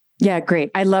happening? Yeah,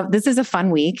 great. This is a fun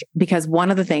week because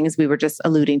one of the things we were just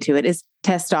alluding to it is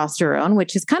testosterone,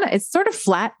 which is it's sort of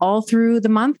flat all through the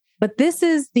month. But this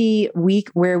is the week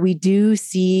where we do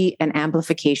see an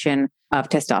amplification of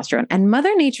testosterone. And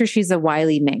Mother Nature, she's a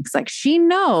wily minx. Like she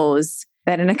knows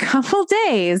that in a couple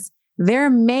days, there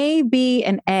may be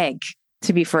an egg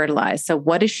to be fertilized. So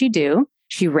what does she do?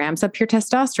 She ramps up your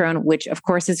testosterone, which of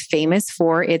course is famous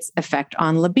for its effect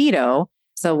on libido.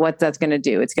 So what that's going to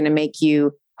do, it's going to make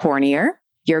you hornier.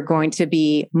 You're going to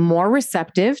be more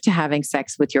receptive to having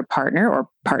sex with your partner or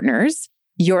partners.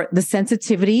 The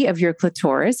sensitivity of your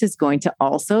clitoris is going to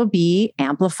also be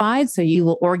amplified. So you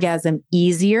will orgasm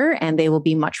easier and they will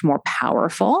be much more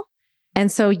powerful. And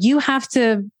so you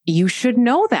should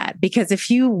know that, because if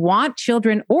you want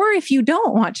children or if you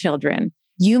don't want children,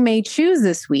 you may choose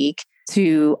this week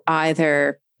to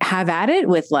either have at it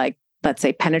with let's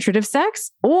say penetrative sex,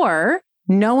 or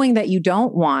knowing that you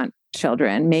don't want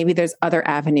children, maybe there's other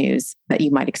avenues that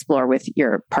you might explore with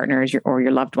your partners or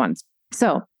your loved ones.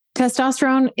 So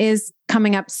testosterone is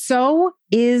coming up. So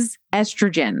is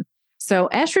estrogen. So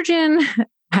estrogen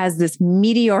has this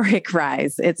meteoric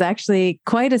rise. It's actually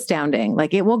quite astounding.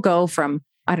 Like it will go from,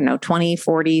 20,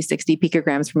 40, 60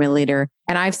 picograms per milliliter.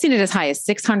 And I've seen it as high as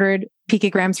 600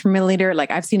 picograms per milliliter.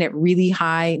 Like I've seen it really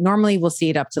high. Normally we'll see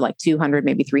it up to 200,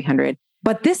 maybe 300.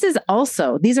 But these are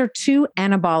 2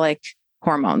 anabolic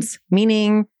hormones,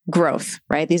 meaning growth,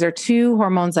 right? These are 2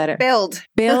 hormones that are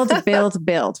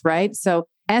build, right? So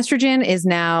estrogen is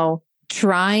now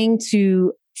trying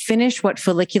to finish what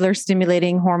follicular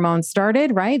stimulating hormone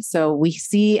started, right? So we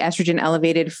see estrogen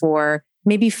elevated for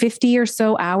maybe 50 or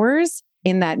so hours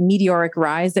in that meteoric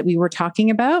rise that we were talking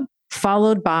about,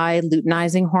 followed by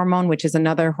luteinizing hormone, which is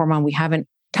another hormone we haven't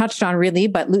touched on really,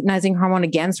 but luteinizing hormone,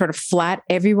 again, sort of flat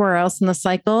everywhere else in the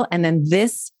cycle. And then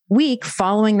this week,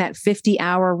 following that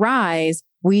 50-hour rise,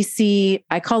 we see,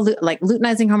 I call it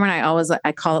luteinizing hormone.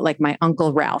 I call it like my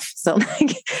Uncle Ralph. So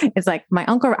it's like my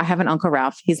uncle, I have an Uncle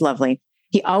Ralph. He's lovely.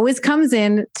 He always comes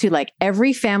in to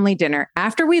every family dinner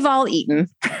after we've all eaten,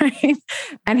 right?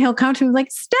 And he'll come to me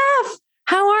like, Steph,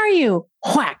 how are you?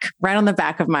 Whack, right on the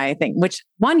back of my thing, which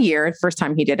one year, first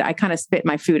time he did it, I kind of spit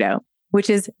my food out, which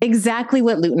is exactly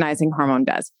what luteinizing hormone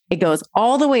does. It goes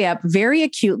all the way up very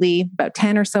acutely, about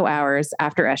 10 or so hours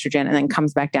after estrogen, and then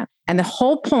comes back down. And the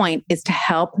whole point is to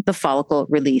help the follicle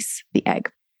release the egg.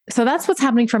 So that's what's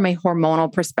happening from a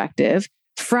hormonal perspective.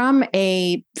 From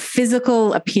a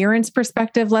physical appearance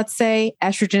perspective, let's say,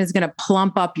 estrogen is going to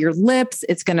plump up your lips.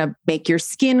 It's going to make your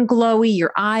skin glowy.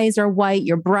 Your eyes are white.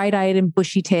 You're bright-eyed and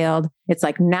bushy-tailed. It's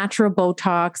like natural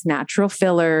Botox, natural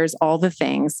fillers, all the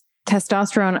things.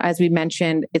 Testosterone, as we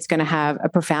mentioned, it's going to have a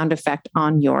profound effect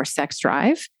on your sex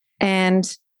drive.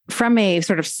 And from a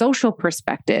sort of social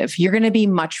perspective, you're going to be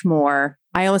much more,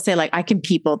 I always say I can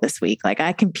people this week.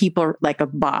 I can people like a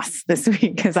boss this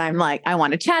week because I'm I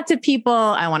want to chat to people.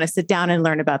 I want to sit down and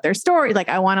learn about their story.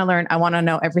 I want to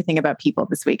know everything about people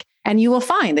this week. And you will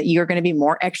find that you're going to be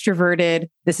more extroverted.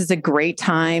 This is a great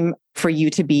time for you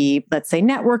to be, let's say,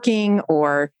 networking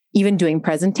or even doing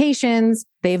presentations.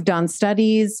 They've done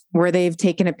studies where they've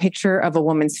taken a picture of a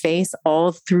woman's face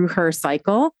all through her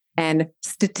cycle, and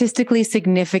statistically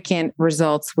significant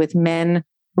results with men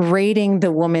rating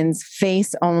the woman's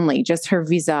face only, just her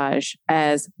visage,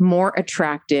 as more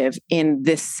attractive in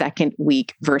this second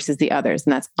week versus the others.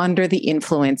 And that's under the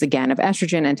influence, again, of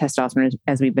estrogen and testosterone,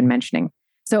 as we've been mentioning.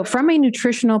 So from a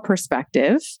nutritional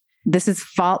perspective,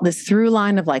 this through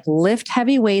line of like lift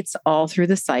heavy weights all through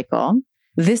the cycle.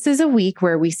 This is a week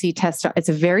where we see it's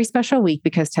a very special week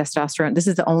because testosterone, this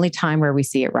is the only time where we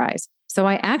see it rise. So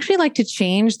I actually like to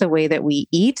change the way that we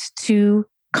eat to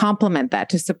complement that,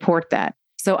 to support that.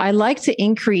 So I like to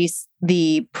increase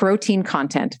the protein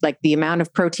content, like the amount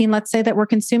of protein, let's say, that we're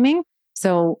consuming.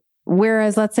 So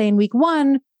whereas let's say in week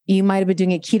 1, you might have been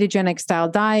doing a ketogenic style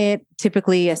diet,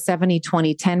 typically a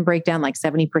 70-20-10 breakdown, like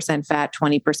 70% fat,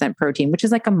 20% protein, which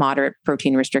is like a moderate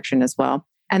protein restriction as well.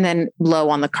 And then low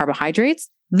on the carbohydrates.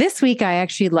 This week, I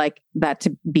actually like that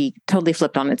to be totally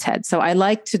flipped on its head. So I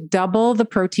like to double the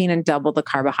protein and double the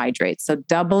carbohydrates. So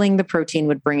doubling the protein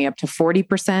would bring you up to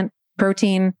 40%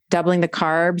 protein. Doubling the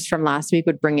carbs from last week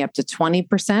would bring you up to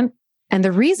 20%. And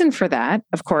the reason for that,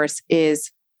 of course, is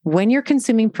when you're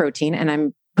consuming protein, and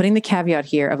I'm putting the caveat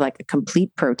here of like a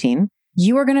complete protein,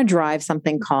 you are going to drive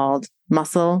something called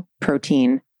muscle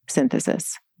protein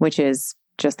synthesis, which is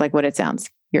just like what it sounds.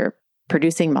 You're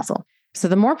producing muscle. So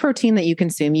the more protein that you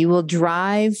consume, you will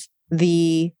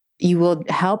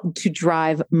help to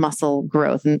drive muscle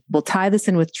growth. And we'll tie this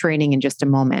in with training in just a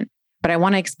moment. But I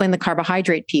want to explain the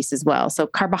carbohydrate piece as well. So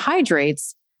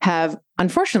carbohydrates have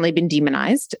unfortunately been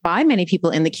demonized by many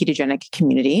people in the ketogenic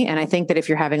community. And I think that if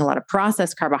you're having a lot of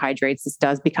processed carbohydrates, this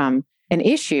does become an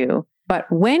issue. But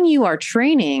when you are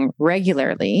training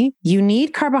regularly, you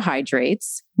need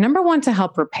carbohydrates, number one, to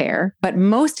help repair, but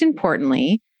most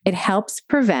importantly, it helps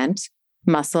prevent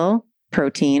muscle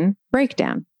protein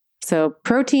breakdown. So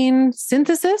protein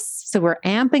synthesis. So we're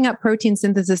amping up protein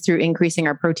synthesis through increasing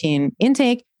our protein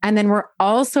intake. And then we're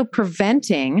also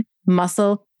preventing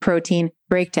muscle protein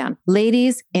breakdown.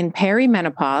 Ladies in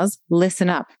perimenopause, listen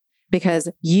up, because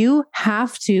you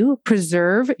have to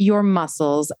preserve your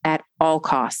muscles at all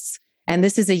costs. And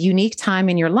this is a unique time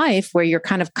in your life where you're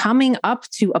kind of coming up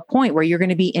to a point where you're going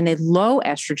to be in a low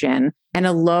estrogen and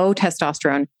a low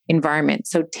testosterone environment.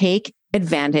 So take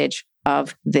advantage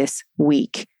of this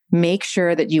week. Make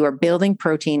sure that you are building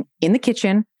protein in the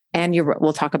kitchen, and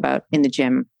we'll talk about in the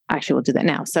gym. Actually, we'll do that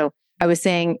now. So I was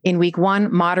saying in week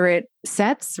 1, moderate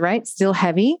sets, right? Still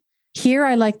heavy. Here,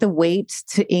 I like the weight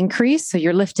to increase. So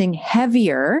you're lifting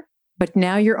heavier, but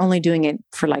now you're only doing it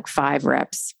for like 5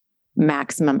 reps,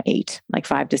 maximum 8, like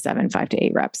 5 to 7, 5 to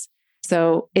 8 reps.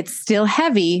 So it's still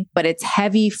heavy, but it's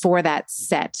heavy for that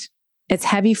set. It's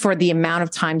heavy for the amount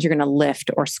of times you're going to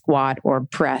lift or squat or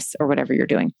press or whatever you're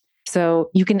doing. So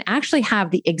you can actually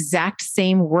have the exact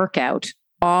same workout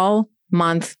all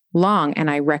month long. And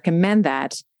I recommend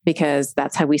that because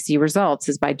that's how we see results,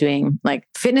 is by doing, like,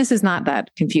 fitness is not that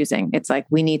confusing. It's like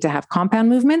we need to have compound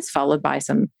movements followed by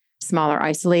some smaller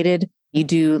isolated. You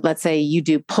do, let's say you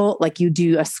do pull, like you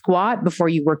do a squat before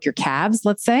you work your calves,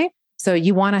 let's say. So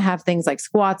you want to have things like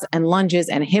squats and lunges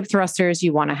and hip thrusters.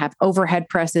 You want to have overhead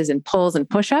presses and pulls and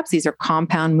push-ups. These are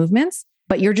compound movements,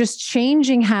 but you're just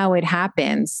changing how it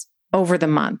happens over the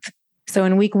month. So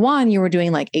in week 1, you were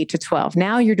doing like 8 to 12.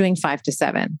 Now you're doing 5 to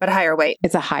 7. But a higher weight.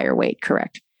 It's a higher weight,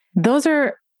 correct. Those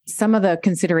are some of the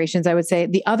considerations I would say.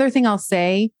 The other thing I'll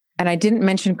say, and I didn't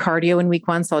mention cardio in week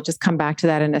 1, so I'll just come back to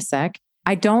that in a sec.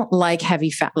 I don't like heavy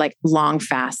fat, like long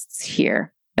fasts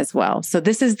here as well. So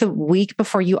this is the week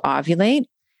before you ovulate.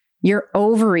 Your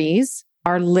ovaries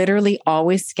are literally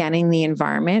always scanning the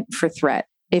environment for threat.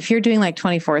 If you're doing like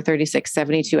 24, 36,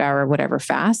 72 hour, whatever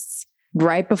fasts,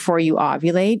 right before you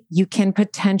ovulate, you can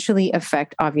potentially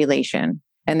affect ovulation.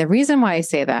 And the reason why I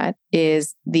say that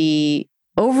is the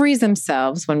ovaries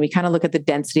themselves, when we kind of look at the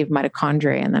density of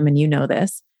mitochondria in them, and you know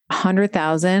this,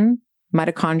 100,000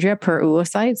 mitochondria per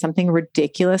oocyte, something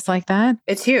ridiculous like that.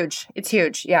 It's huge. It's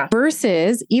huge. Yeah.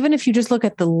 Versus, even if you just look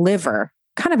at the liver,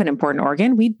 kind of an important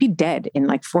organ, we'd be dead in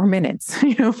like 4 minutes,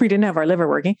 if we didn't have our liver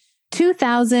working.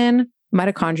 2,000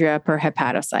 mitochondria per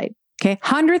hepatocyte. Okay.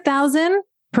 100,000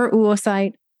 per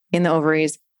oocyte in the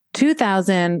ovaries,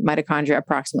 2,000 mitochondria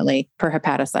approximately per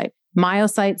hepatocyte.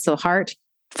 Myocytes, so heart,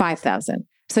 5,000.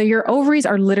 So your ovaries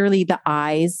are literally the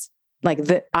eyes, like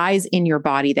the eyes in your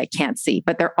body that can't see,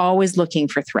 but they're always looking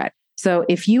for threat. So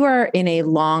if you are in a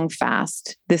long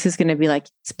fast, this is going to be like,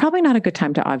 it's probably not a good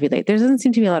time to ovulate. There doesn't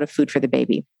seem to be a lot of food for the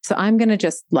baby. So I'm going to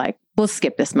just we'll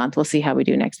skip this month. We'll see how we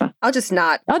do next month. I'll just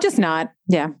not.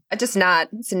 Yeah. It's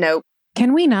a nope.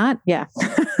 Can we not? Yeah.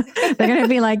 They're going to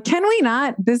be like, can we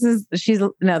not?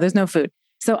 No, there's no food.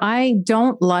 So I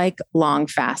don't like long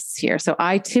fasts here. So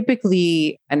I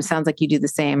typically, and it sounds like you do the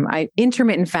same, I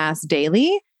intermittent fast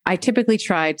daily. I typically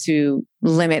try to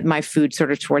limit my food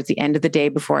sort of towards the end of the day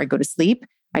before I go to sleep.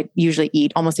 I usually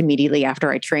eat almost immediately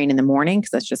after I train in the morning because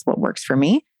that's just what works for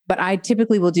me. But I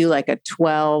typically will do like a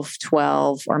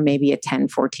 12, or maybe a 10,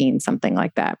 14, something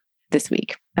like that. this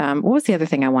week. What was the other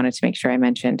thing I wanted to make sure I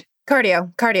mentioned?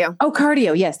 Cardio. Oh,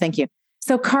 cardio. Yes. Thank you.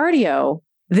 So cardio,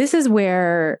 this is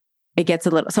where it gets a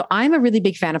little, so I'm a really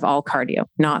big fan of all cardio,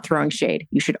 not throwing shade.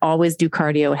 You should always do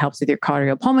cardio. It helps with your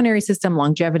cardiopulmonary system,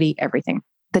 longevity, everything.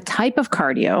 The type of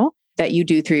cardio that you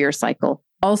do through your cycle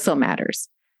also matters.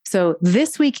 So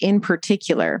this week in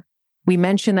particular, we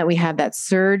mentioned that we had that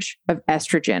surge of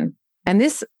estrogen. And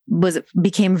this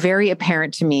became very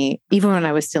apparent to me, even when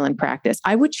I was still in practice.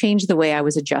 I would change the way I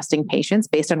was adjusting patients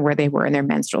based on where they were in their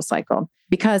menstrual cycle,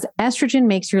 because estrogen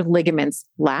makes your ligaments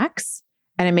lax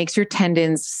and it makes your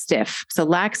tendons stiff. So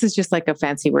lax is just like a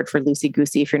fancy word for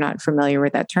loosey-goosey if you're not familiar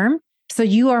with that term. So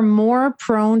you are more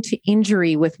prone to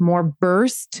injury with more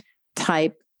burst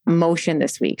type motion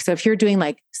this week. So if you're doing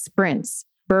like sprints,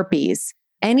 burpees,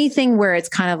 anything where it's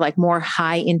kind of like more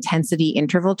high intensity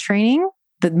interval training,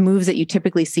 the moves that you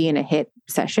typically see in a HIIT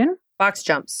session. Box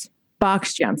jumps,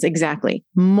 exactly.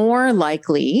 More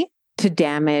likely to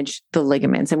damage the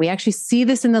ligaments. And we actually see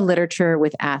this in the literature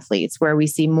with athletes where we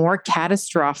see more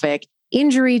catastrophic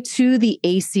injury to the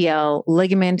ACL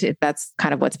ligament. That's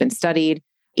kind of what's been studied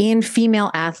in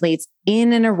female athletes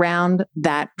in and around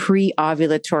that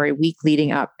pre-ovulatory week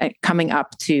leading up, coming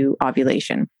up to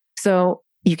ovulation. So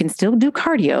you can still do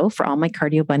cardio for all my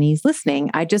cardio bunnies listening.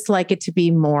 I just like it to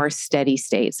be more steady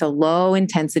state. So low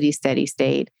intensity, steady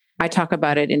state. I talk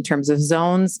about it in terms of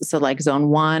zones. So like zone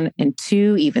 1 and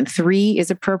 2, even 3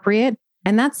 is appropriate.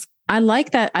 And I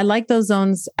like that. I like those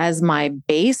zones as my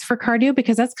base for cardio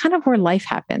because that's kind of where life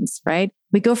happens, right?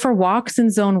 We go for walks in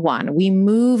zone 1. We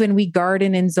move and we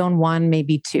garden in zone 1,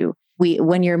 maybe 2.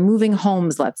 When you're moving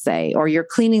homes, let's say, or you're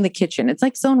cleaning the kitchen, it's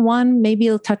like zone 1, maybe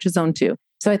it'll touch a zone 2.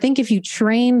 So I think if you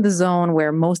train the zone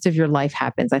where most of your life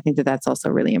happens, I think that that's also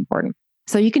really important.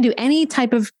 So you can do any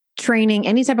type of training,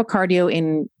 any type of cardio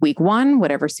in week 1,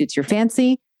 whatever suits your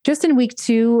fancy. Just in week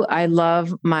 2, I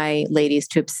love my ladies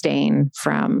to abstain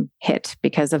from HIIT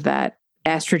because of that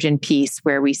estrogen piece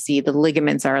where we see the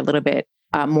ligaments are a little bit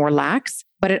more lax,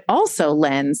 but it also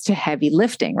lends to heavy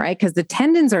lifting, right? Because the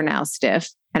tendons are now stiff.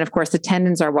 And of course, the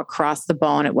tendons are what cross the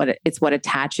bone. It's what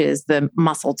attaches the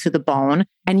muscle to the bone.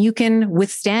 And you can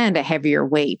withstand a heavier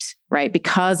weight, right?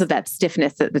 Because of that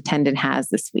stiffness that the tendon has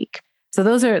this week. So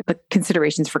those are the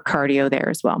considerations for cardio there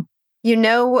as well.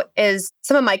 As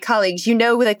some of my colleagues,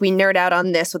 like we nerd out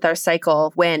on this with our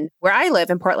cycle where I live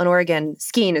in Portland, Oregon,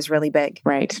 skiing is really big.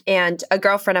 Right. And I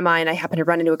happened to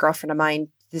run into a girlfriend of mine.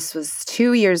 This was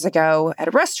 2 years ago at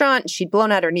a restaurant. She'd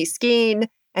blown out her knee skiing.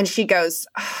 And she goes,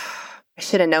 I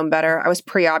should have known better. I was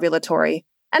pre-ovulatory.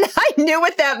 And I knew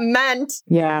what that meant.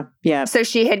 Yeah. So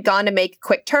she had gone to make a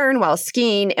quick turn while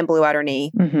skiing and blew out her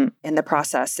knee in the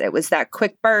process. It was that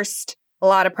quick burst, a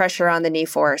lot of pressure on the knee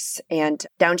force, and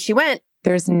down she went.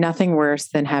 There's nothing worse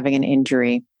than having an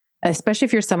injury, especially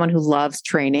if you're someone who loves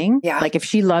training. Yeah. Like if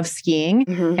she loves skiing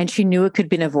and she knew it could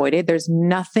be avoided, there's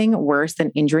nothing worse than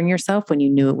injuring yourself when you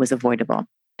knew it was avoidable.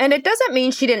 And it doesn't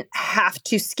mean she didn't have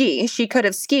to ski. She could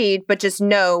have skied, but just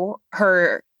know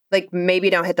her, like maybe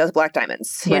don't hit those black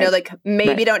diamonds. Right.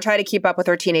 Maybe don't try to keep up with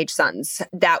her teenage sons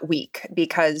that week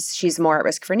because she's more at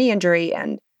risk for knee injury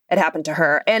and it happened to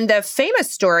her. And the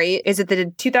famous story is that the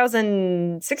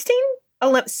 2016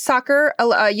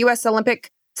 U.S. Olympic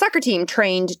soccer team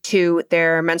trained to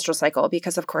their menstrual cycle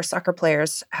because, of course, soccer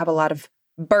players have a lot of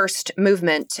burst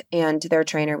movement and their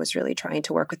trainer was really trying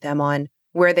to work with them on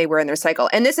where they were in their cycle.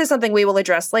 And this is something we will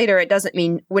address later. It doesn't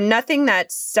mean nothing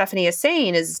that Stephanie is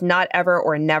saying is not ever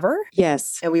or never.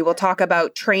 Yes. And we will talk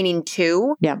about training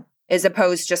too. Yeah. As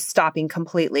opposed to just stopping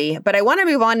completely. But I want to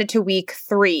move on to week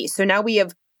 3. So now we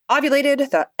have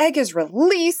ovulated, the egg is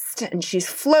released, and she's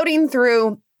floating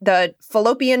through the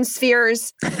fallopian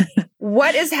spheres.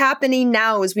 What is happening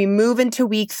now as we move into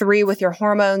week 3 with your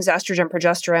hormones, estrogen,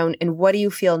 progesterone, and what do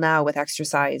you feel now with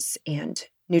exercise and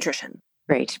nutrition?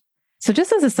 Great. So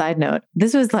just as a side note,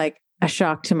 this was like a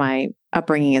shock to my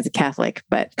upbringing as a Catholic,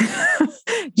 but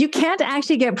you can't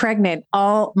actually get pregnant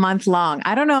all month long.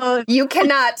 I don't know. You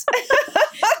cannot.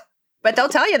 But they'll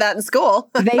tell you that in school.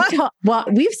 Well,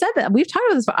 we've said that. We've talked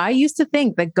about this, but I used to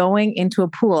think that going into a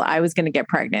pool, I was going to get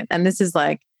pregnant. And this is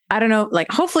like, I don't know,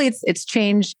 like hopefully it's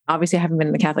changed. Obviously, I haven't been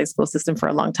in the Catholic school system for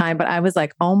a long time, but I was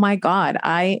like, oh my God,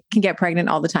 I can get pregnant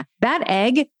all the time. That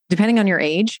egg, depending on your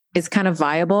age, is kind of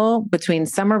viable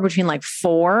somewhere between like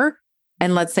 4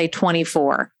 and let's say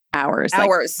 24 hours.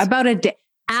 Hours. Like about a day.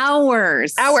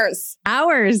 Hours.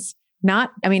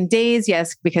 Not, days,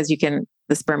 yes, because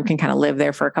the sperm can kind of live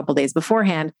there for a couple of days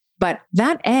beforehand. But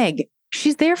that egg,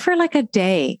 she's there for like a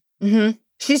day. Mm-hmm.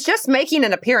 She's just making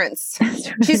an appearance.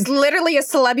 She's literally a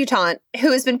celebutante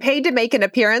who has been paid to make an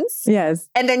appearance. Yes.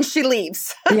 And then she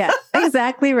leaves. Yeah,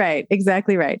 exactly right.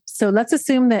 Exactly right. So let's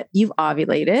assume that you've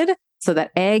ovulated. So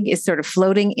that egg is sort of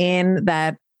floating in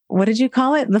that, what did you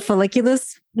call it? The follicular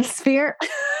sphere?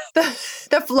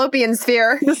 The fallopian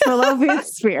sphere. The fallopian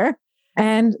sphere.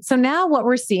 And so now what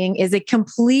we're seeing is a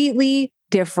completely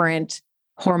different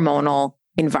hormonal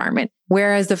environment.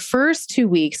 Whereas the first 2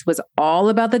 weeks was all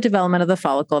about the development of the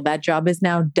follicle, that job is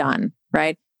now done,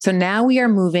 right? So now we are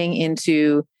moving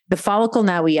into the follicle.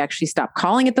 Now we actually stop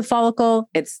calling it the follicle.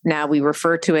 It's now we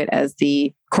refer to it as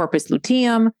the corpus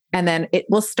luteum, and then it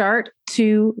will start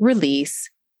to release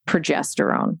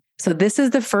progesterone. So this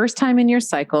is the first time in your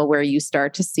cycle where you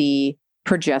start to see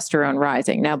progesterone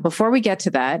rising. Now, before we get to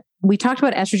that, we talked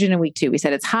about estrogen in week 2. We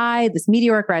said it's high, this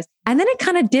meteoric rise, and then it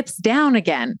kind of dips down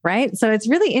again, right? So it's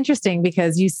really interesting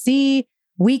because you see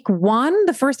week 1,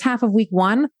 the first half of week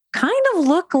 1 kind of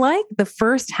look like the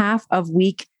first half of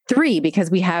week 3 because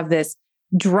we have this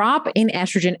drop in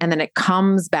estrogen and then it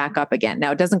comes back up again.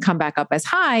 Now, it doesn't come back up as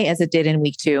high as it did in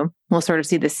week 2. We'll sort of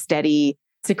see the steady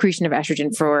secretion of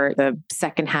estrogen for the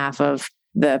second half of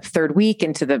the 3rd week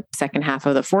into the second half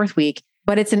of the 4th week.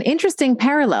 But it's an interesting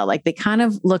parallel. Like they kind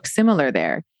of look similar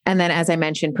there. And then, as I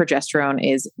mentioned, progesterone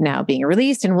is now being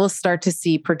released, and we'll start to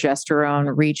see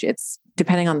progesterone reach its,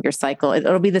 depending on your cycle,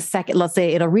 it'll be the second, let's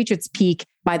say it'll reach its peak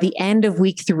by the end of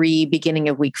week 3, beginning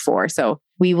of week 4. So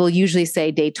we will usually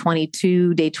say day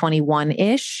 22, day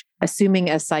 21-ish, assuming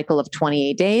a cycle of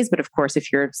 28 days. But of course,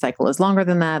 if your cycle is longer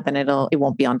than that, then it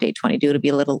won't be on day 22. It'll be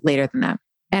a little later than that.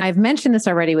 And I've mentioned this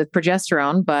already with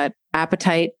progesterone, but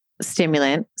appetite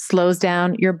stimulant slows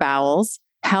down your bowels,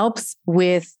 helps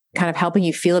with kind of helping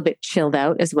you feel a bit chilled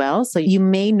out as well. So you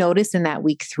may notice in that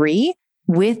week 3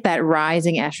 with that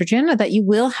rising estrogen that you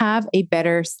will have a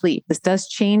better sleep. This does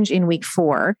change in week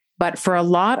 4, but for a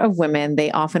lot of women,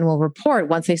 they often will report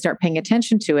once they start paying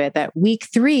attention to it that week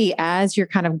 3, as you're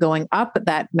kind of going up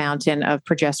that mountain of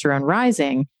progesterone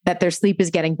rising, that their sleep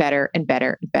is getting better and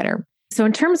better and better. So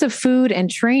in terms of food and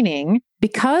training,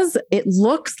 because it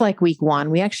looks like week 1,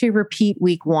 we actually repeat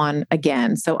week 1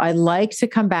 again. So I like to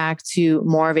come back to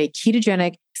more of a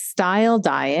ketogenic style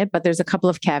diet, but there's a couple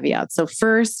of caveats. So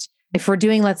first, if we're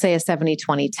doing, let's say a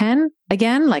 70-20-10,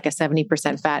 again, like a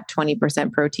 70% fat,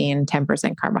 20% protein,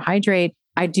 10% carbohydrate,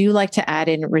 I do like to add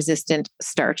in resistant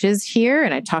starches here.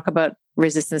 And I talk about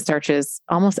resistant starches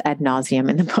almost ad nauseum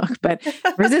in the book, but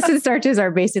resistant starches are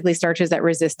basically starches that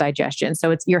resist digestion.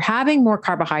 So you're having more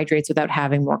carbohydrates without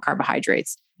having more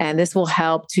carbohydrates. And this will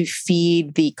help to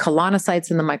feed the colonocytes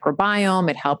in the microbiome.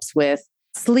 It helps with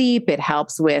sleep. It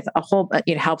helps with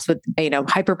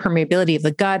hyperpermeability of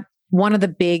the gut. One of the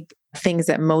big things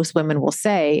that most women will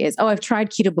say is, oh, I've tried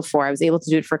keto before. I was able to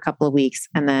do it for a couple of weeks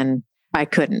and then I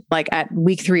couldn't. Like at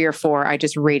week 3 or 4, I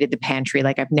just raided the pantry.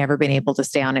 Like I've never been able to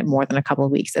stay on it more than a couple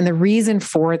of weeks. And the reason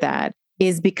for that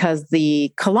is because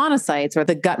the colonocytes or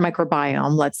the gut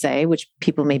microbiome, let's say, which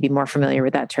people may be more familiar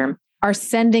with that term, are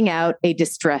sending out a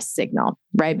distress signal,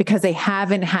 right? Because they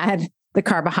haven't had the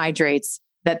carbohydrates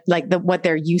that what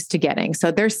they're used to getting. So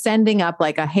they're sending up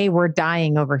like hey, we're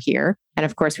dying over here. And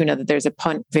of course, we know that there's a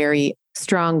very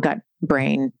strong gut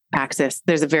brain axis.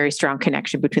 There's a very strong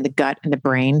connection between the gut and the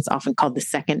brain. It's often called the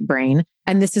second brain.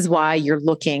 And this is why you're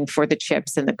looking for the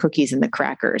chips and the cookies and the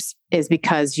crackers, is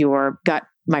because your gut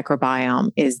microbiome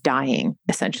is dying,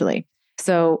 essentially.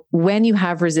 So when you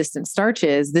have resistant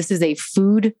starches, this is a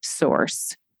food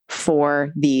source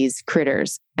for these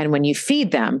critters. And when you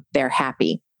feed them, they're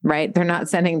happy, right? They're not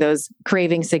sending those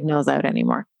craving signals out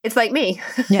anymore. It's like me.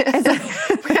 Yeah.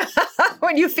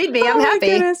 When you feed me, I'm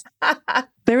happy.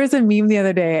 There was a meme the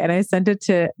other day and I sent it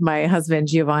to my husband,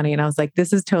 Giovanni, and I was like,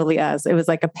 this is totally us. It was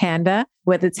like a panda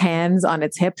with its hands on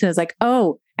its hips. And it was like,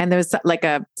 oh, and there was like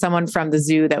someone from the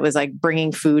zoo that was like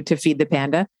bringing food to feed the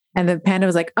panda. And the panda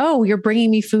was like, oh, you're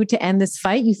bringing me food to end this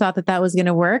fight? You thought that was going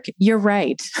to work? You're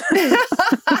right.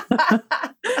 I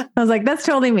was like, that's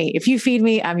totally me. If you feed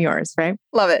me, I'm yours, right?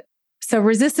 Love it. So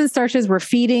resistant starches, we're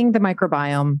feeding the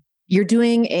microbiome. You're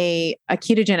doing a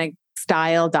ketogenic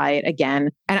style diet again.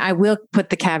 And I will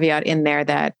put the caveat in there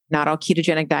that not all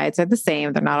ketogenic diets are the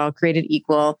same. They're not all created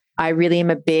equal. I really am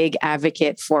a big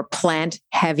advocate for plant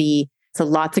heavy. So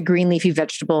lots of green leafy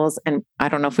vegetables. And I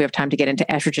don't know if we have time to get into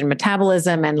estrogen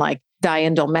metabolism and like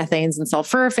diindyl methanes and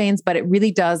sulforaphanes, but it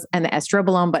really does, and the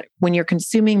estrobolome. But when you're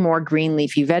consuming more green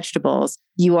leafy vegetables,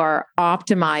 you are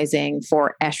optimizing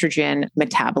for estrogen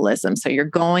metabolism. So you're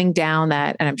going down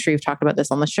that, and I'm sure you've talked about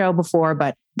this on the show before,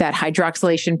 but that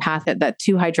hydroxylation path, that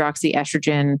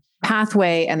 2-hydroxyestrogen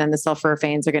pathway, and then the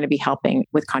sulforaphanes are going to be helping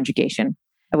with conjugation,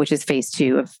 which is phase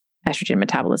 2 estrogen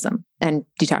metabolism and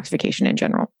detoxification in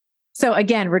general. So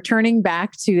again, returning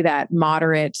back to that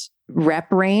moderate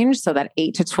rep range, so that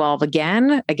 8 to 12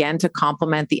 again to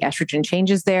complement the estrogen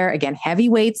changes there. Again, heavy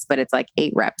weights, but it's like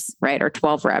 8 reps, right? Or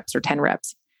 12 reps or 10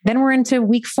 reps. Then we're into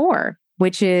week 4,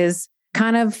 which is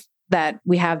kind of that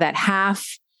we have that half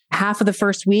of the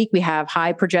first week, we have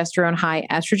high progesterone, high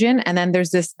estrogen. And then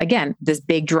there's this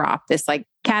big drop, this like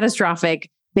catastrophic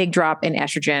big drop in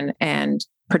estrogen and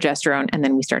progesterone. And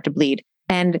then we start to bleed.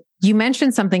 And you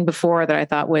mentioned something before that I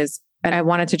thought was, and I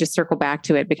wanted to just circle back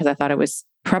to it because I thought it was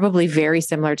probably very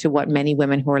similar to what many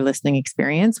women who are listening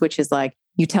experience, which is like,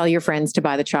 you tell your friends to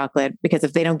buy the chocolate because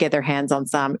if they don't get their hands on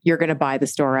some, you're going to buy the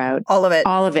store out. All of it.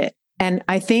 All of it. And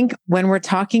I think when we're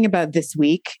talking about this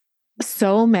week,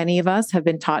 so many of us have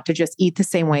been taught to just eat the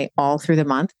same way all through the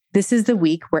month. This is the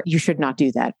week where you should not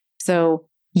do that. So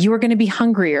you are going to be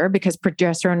hungrier because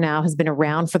progesterone now has been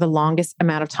around for the longest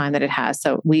amount of time that it has.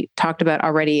 So we talked about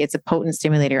already, it's a potent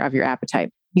stimulator of your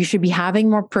appetite. You should be having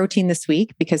more protein this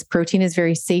week because protein is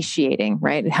very satiating,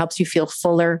 right? It helps you feel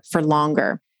fuller for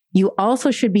longer. You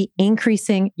also should be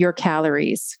increasing your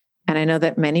calories. And I know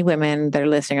that many women that are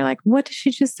listening are like, what did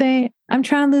she just say? I'm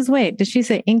trying to lose weight. Did she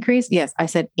say increase? Yes, I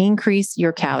said increase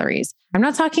your calories. I'm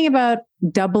not talking about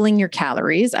doubling your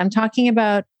calories. I'm talking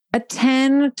about a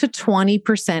 10 to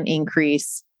 20%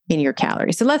 increase in your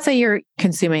calories. So let's say you're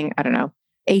consuming,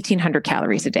 1,800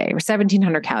 calories a day or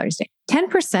 1,700 calories a day.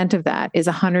 10% of that is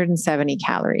 170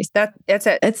 calories. That's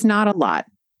it. It's not a lot.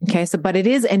 Okay. But it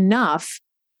is enough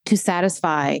to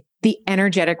satisfy the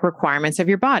energetic requirements of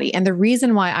your body. And the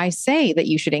reason why I say that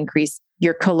you should increase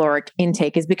your caloric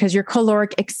intake is because your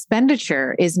caloric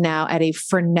expenditure is now at a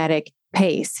frenetic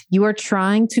pace. You are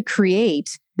trying to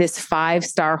create this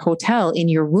 5-star hotel in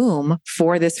your womb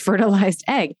for this fertilized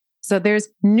egg. So there's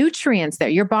nutrients there.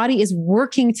 Your body is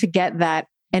working to get that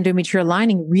endometrial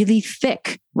lining really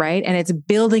thick, right? And it's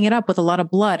building it up with a lot of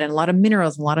blood and a lot of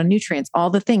minerals, a lot of nutrients, all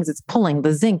the things it's pulling,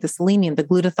 the zinc, the selenium, the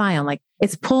glutathione, like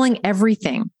it's pulling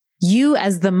everything. You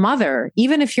as the mother,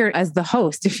 even if you're as the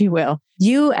host, if you will,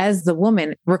 you as the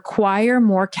woman require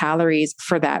more calories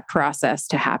for that process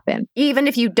to happen. Even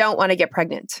if you don't want to get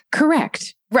pregnant.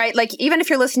 Correct. Right. Like even if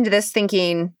you're listening to this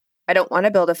thinking, I don't want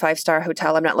to build a 5-star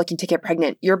hotel. I'm not looking to get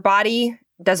pregnant. Your body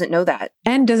doesn't know that.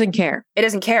 And doesn't care. It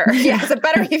doesn't care. Yeah. It's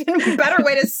a even better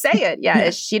way to say it.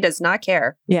 Yeah. She does not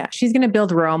care. Yeah. She's going to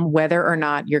build Rome, whether or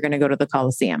not you're going to go to the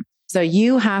Colosseum. So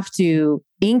you have to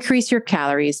increase your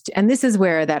calories. And this is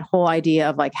where that whole idea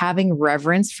of like having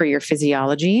reverence for your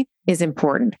physiology is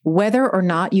important. Whether or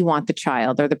not you want the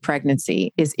child or the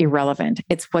pregnancy is irrelevant.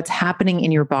 It's what's happening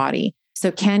in your body.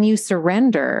 So can you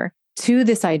surrender to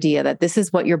this idea that this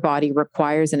is what your body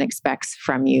requires and expects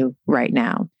from you right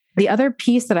now? The other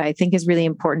piece that I think is really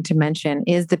important to mention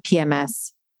is the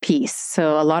PMS piece.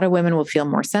 So a lot of women will feel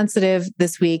more sensitive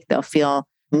this week. They'll feel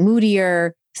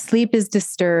moodier. Sleep is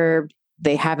disturbed.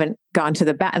 They haven't gone to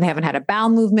they haven't had a bowel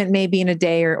movement maybe in a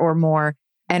day or more.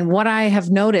 And what I have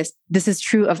noticed, this is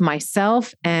true of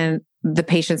myself and the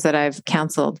patients that I've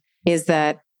counseled, is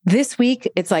that this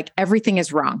week, it's like everything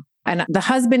is wrong. And the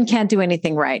husband can't do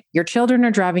anything right. Your children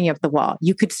are driving you up the wall.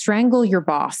 You could strangle your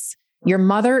boss. Your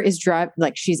mother is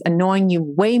she's annoying you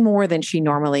way more than she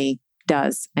normally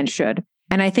does and should.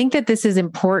 And I think that this is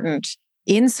important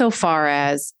insofar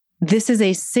as this is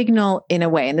a signal in a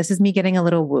way, and this is me getting a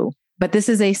little woo, but this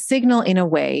is a signal in a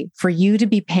way for you to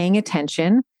be paying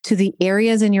attention to the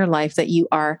areas in your life that you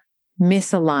are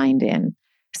misaligned in.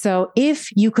 So if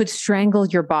you could strangle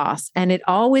your boss, and it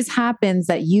always happens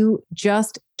that you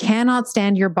just cannot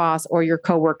stand your boss or your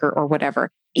coworker or whatever,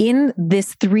 in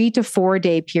this 3 to 4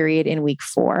 day period in week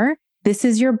 4, this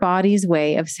is your body's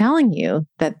way of telling you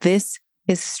that this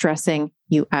is stressing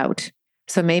you out.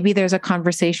 So maybe there's a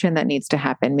conversation that needs to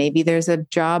happen. Maybe there's a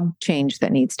job change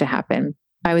that needs to happen.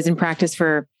 I was in practice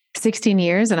for 16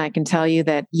 years, and I can tell you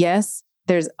that, yes,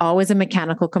 there's always a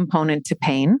mechanical component to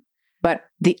pain. But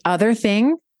the other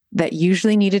thing that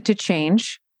usually needed to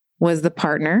change was the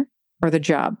partner or the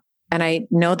job. And I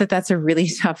know that that's a really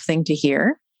tough thing to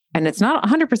hear. And it's not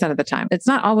 100% of the time. It's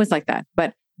not always like that.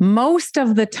 But most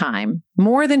of the time,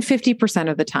 more than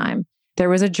 50% of the time, there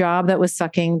was a job that was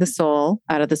sucking the soul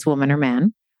out of this woman or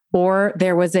man, or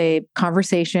there was a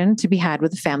conversation to be had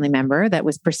with a family member that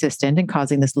was persistent and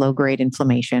causing this low-grade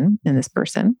inflammation in this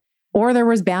person, or there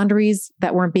was boundaries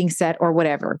that weren't being set or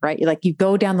whatever, right? Like you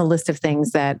go down the list of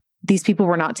things that these people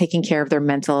were not taking care of their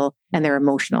mental and their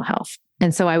emotional health.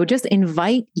 And so I would just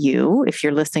invite you, if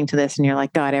you're listening to this and you're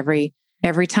like, God,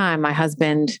 every time my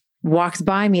husband walks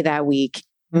by me that week,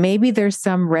 maybe there's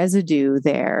some residue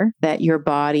there that your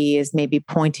body is maybe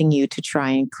pointing you to try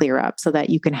and clear up so that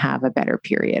you can have a better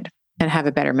period and have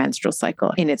a better menstrual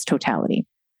cycle in its totality.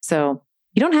 So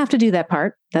you don't have to do that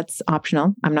part. That's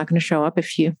optional. I'm not going to show up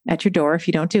at your door if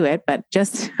you don't do it, but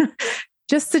just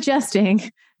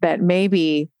suggesting that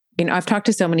maybe, I've talked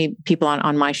to so many people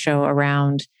on my show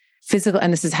around physical,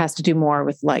 and this has to do more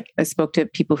with I spoke to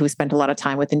people who spent a lot of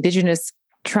time with indigenous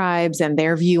tribes and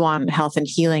their view on health and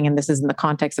healing. And this is in the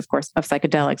context, of course, of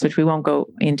psychedelics, which we won't go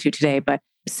into today. But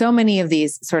so many of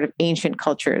these sort of ancient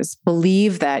cultures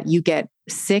believe that you get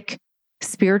sick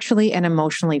spiritually and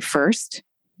emotionally first,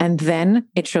 and then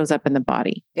it shows up in the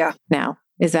body. Yeah. Now,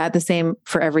 is that the same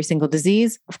for every single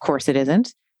disease? Of course it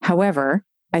isn't. However,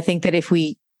 I think that if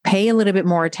we pay a little bit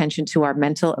more attention to our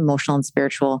mental, emotional, and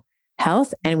spiritual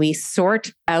health, and we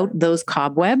sort out those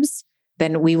cobwebs,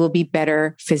 then we will be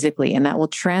better physically. And that will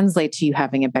translate to you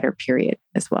having a better period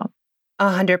as well.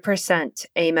 100%.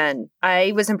 Amen.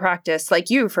 I was in practice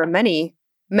like you for many,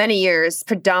 many years,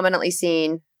 predominantly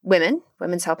seeing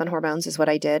women's health and hormones is what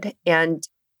I did. And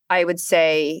I would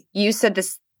say, you said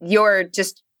this, your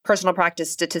just personal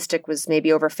practice statistic was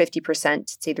maybe over 50%.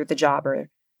 It's either the job or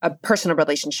a personal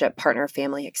relationship, partner,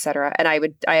 family, et cetera. And I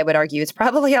would argue it's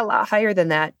probably a lot higher than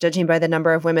that, judging by the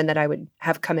number of women that I would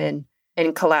have come in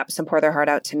and collapse and pour their heart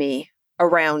out to me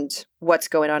around what's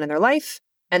going on in their life.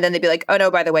 And then they'd be like, oh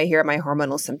no, by the way, here are my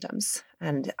hormonal symptoms.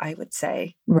 And I would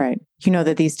say, right. You know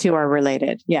that these two are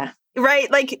related. Yeah.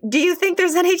 Right. Like, do you think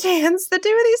there's any chance the two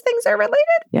of these things are related?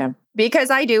 Yeah.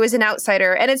 Because I do as an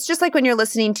outsider. And it's just like when you're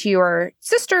listening to your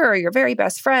sister or your very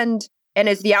best friend, and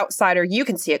as the outsider, you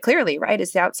can see it clearly, right?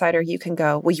 As the outsider, you can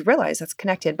go, well, you realize that's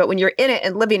connected. But when you're in it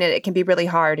and living it, it can be really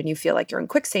hard and you feel like you're in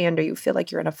quicksand or you feel like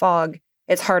you're in a fog.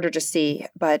 It's harder to see.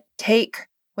 But take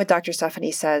what Dr.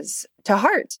 Stephanie says to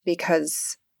heart,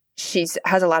 because she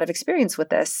has a lot of experience with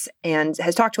this and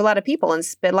has talked to a lot of people and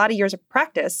spent a lot of years of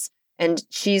practice. And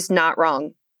she's not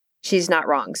wrong. She's not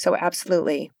wrong. So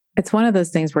absolutely. It's one of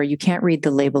those things where you can't read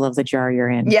the label of the jar you're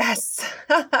in. Yes.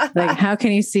 Like, how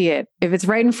can you see it? If it's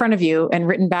right in front of you and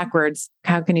written backwards,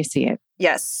 how can you see it?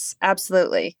 Yes,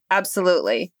 absolutely.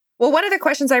 Absolutely. Well, one of the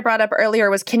questions I brought up earlier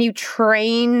was, can you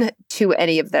train to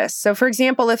any of this? So for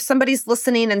example, if somebody's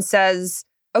listening and says,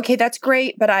 okay, that's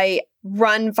great, but I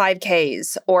run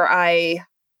 5Ks, or I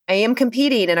am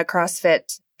competing in a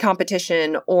CrossFit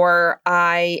competition, or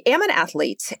I am an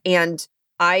athlete and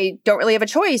I don't really have a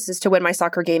choice as to when my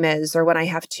soccer game is or when I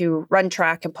have to run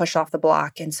track and push off the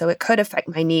block. And so it could affect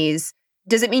my knees.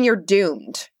 Does it mean you're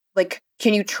doomed? Like,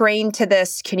 can you train to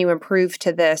this? Can you improve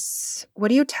to this? What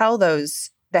do you tell the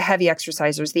heavy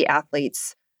exercisers, the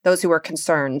athletes, those who are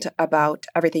concerned about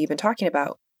everything you've been talking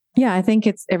about? Yeah, I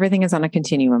think everything is on a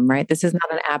continuum, right? This is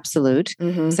not an absolute.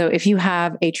 Mm-hmm. So if you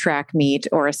have a track meet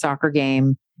or a soccer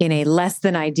game in a less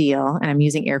than ideal, and I'm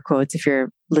using air quotes if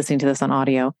you're listening to this on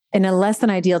audio, in a less than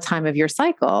ideal time of your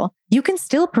cycle, you can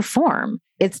still perform.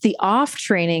 It's the off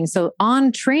training. So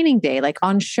on training day, like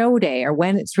on show day or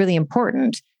when it's really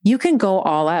important, you can go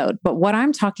all out. But what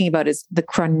I'm talking about is the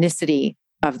chronicity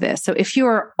of this. So if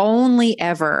you're only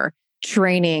ever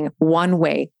training one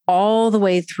way all the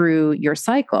way through your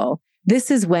cycle,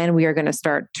 this is when we are going to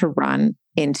start to run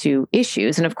into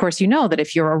issues. And of course, you know that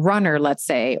if you're a runner, let's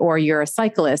say, or you're a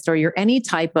cyclist, or you're any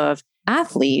type of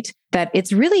athlete, that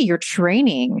it's really your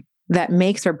training that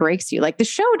makes or breaks you. Like the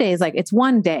show day is like, it's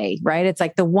one day, right? It's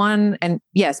like the one, and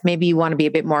yes, maybe you want to be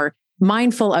a bit more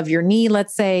mindful of your knee,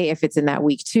 let's say, if it's in that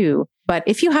week too. But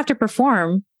if you have to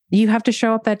perform, you have to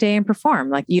show up that day and perform.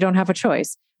 Like you don't have a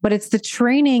choice. But it's the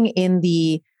training in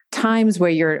the times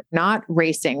where you're not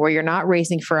racing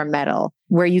for a medal,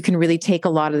 where you can really take a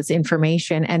lot of this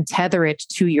information and tether it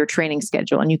to your training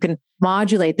schedule. And you can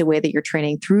modulate the way that you're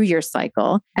training through your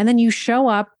cycle. And then you show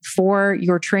up for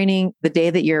your training the day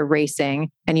that you're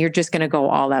racing, and you're just going to go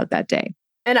all out that day.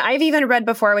 And I've even read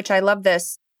before, which I love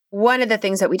this. One of the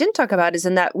things that we didn't talk about is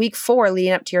in that week 4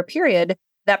 leading up to your period,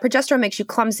 that progesterone makes you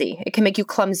clumsy. It can make you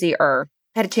clumsier.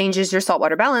 And it changes your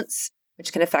saltwater balance,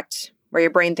 which can affect where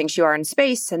your brain thinks you are in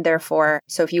space. And therefore,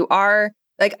 so if you are,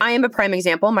 like I am a prime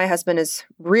example, my husband is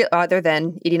real, other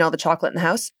than eating all the chocolate in the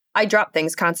house, I drop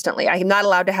things constantly. I am not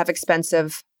allowed to have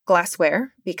expensive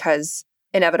glassware because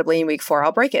inevitably in week 4,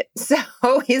 I'll break it.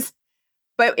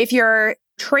 But if you're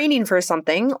training for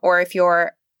something, or if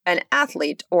you're an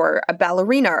athlete or a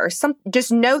ballerina or something,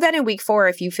 just know that in week 4,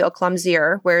 if you feel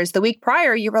clumsier, whereas the week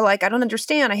prior, you were like, I don't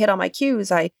understand. I hit all my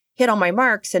cues. I hit all my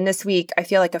marks. And this week, I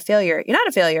feel like a failure. You're not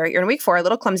a failure. You're in week 4, a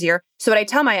little clumsier. So what I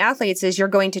tell my athletes is you're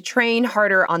going to train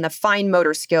harder on the fine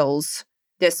motor skills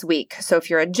this week. So if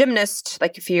you're a gymnast,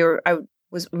 like if you're,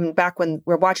 was back when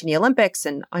we're watching the Olympics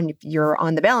and you're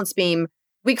on the balance beam.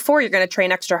 Week 4, you're going to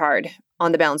train extra hard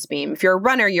on the balance beam. If you're a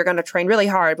runner, you're going to train really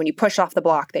hard when you push off the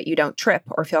block that you don't trip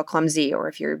or feel clumsy, or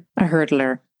if you're a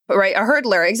hurdler. Right, a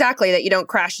hurdler, exactly, that you don't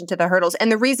crash into the hurdles.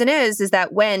 And the reason is that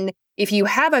if you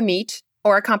have a meet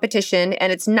or a competition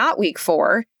and it's not week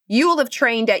 4, you will have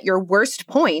trained at your worst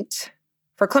point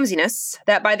for clumsiness,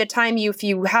 that by the time if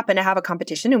you happen to have a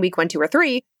competition in week 1, 2, or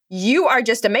 3, you are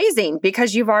just amazing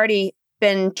because you've already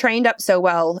been trained up so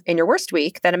well in your worst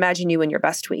week that imagine you in your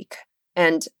best week.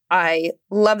 And I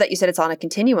love that you said it's on a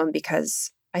continuum,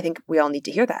 because I think we all need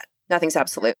to hear that. Nothing's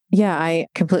absolute. Yeah, I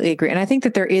completely agree. And I think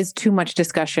that there is too much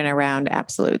discussion around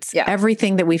absolutes. Yeah.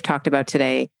 Everything that we've talked about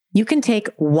today, you can take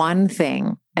one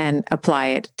thing and apply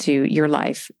it to your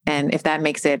life. And if that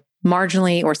makes it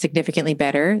marginally or significantly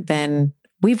better, then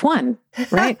we've won,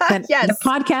 right? Then Yes. The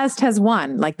podcast has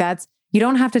won. You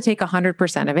don't have to take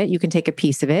 100% of it. You can take a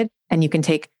piece of it and you can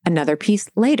take another piece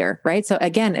later, right? So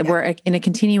again, we're in a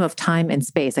continuum of time and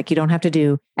space. You don't have to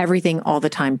do everything all the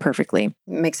time perfectly.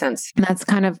 Makes sense. And that's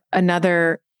kind of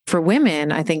another, for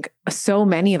women, I think so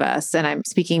many of us, and I'm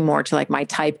speaking more to my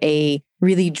type A,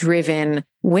 really driven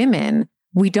women,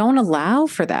 we don't allow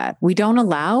for that. We don't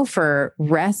allow for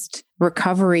rest,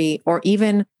 recovery, or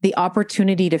even the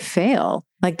opportunity to fail.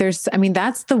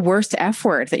 That's the worst F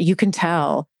word that you can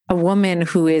tell a woman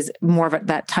who is more of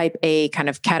that type A, kind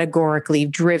of categorically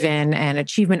driven and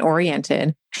achievement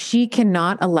oriented. She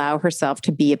cannot allow herself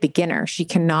to be a beginner. She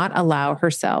cannot allow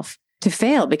herself to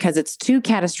fail because it's too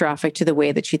catastrophic to the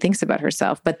way that she thinks about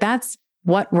herself. But that's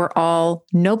what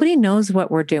nobody knows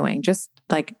what we're doing. Just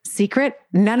secret,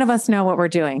 none of us know what we're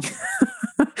doing.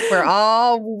 We're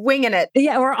all winging it.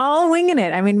 Yeah, we're all winging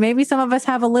it. Maybe some of us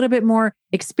have a little bit more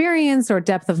experience or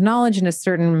depth of knowledge in a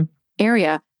certain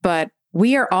area, but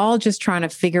we are all just trying to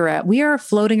figure out, we are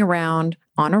floating around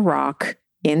on a rock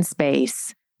in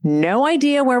space, no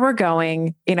idea where we're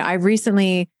going. I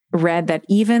recently read that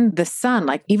even the sun,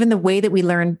 even the way that we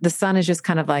learn the sun is just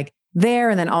kind of there,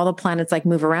 and then all the planets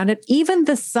move around it. Even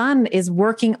the sun is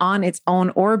working on its own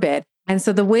orbit. And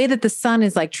so the way that the sun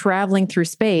is traveling through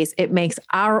space, it makes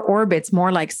our orbits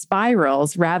more like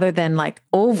spirals rather than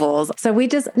ovals. So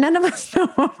none of us know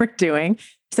what we're doing.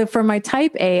 So for my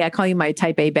type A, I call you my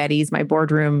type A Betties, my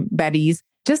boardroom Betties,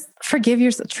 just forgive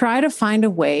yourself. Try to find a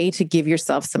way to give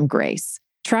yourself some grace.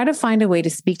 Try to find a way to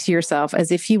speak to yourself as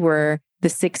if you were the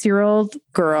 6-year-old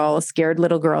girl, a scared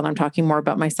little girl. And I'm talking more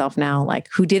about myself now,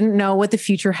 who didn't know what the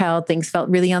future held. Things felt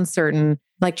really uncertain.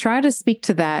 Try to speak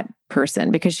to that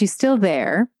person because she's still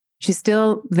there. She's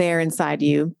still there inside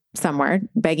you somewhere,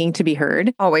 begging to be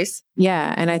heard. Always.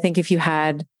 Yeah. And I think if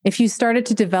you started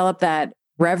to develop that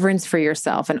reverence for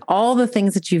yourself and all the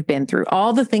things that you've been through,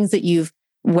 all the things that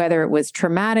whether it was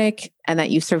traumatic and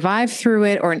that you survived through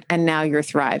it, and now you're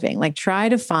thriving, try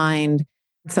to find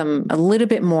a little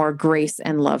bit more grace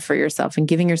and love for yourself and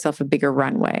giving yourself a bigger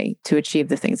runway to achieve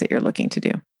the things that you're looking to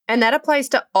do. And that applies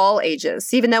to all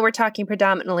ages, even though we're talking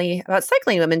predominantly about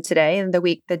cycling women today and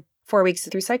the 4 weeks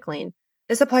through cycling.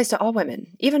 This applies to all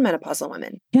women, even menopausal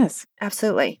women. Yes.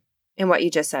 Absolutely. In what you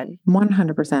just said.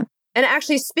 100%. And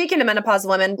actually, speaking to menopausal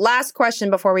women, last question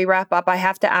before we wrap up, I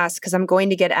have to ask, because I'm going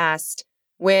to get asked,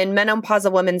 when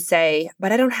menopausal women say,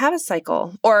 but I don't have a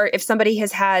cycle, or if somebody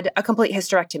has had a complete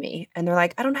hysterectomy and they're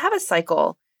like, I don't have a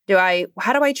cycle.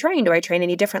 How do I train? Do I train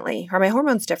any differently? Are my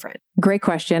hormones different? Great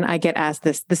question. I get asked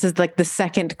this. This is the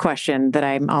second question that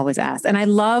I'm always asked. And I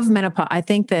love menopause. I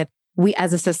think that we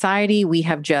as a society, we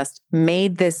have just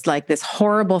made this this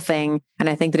horrible thing. And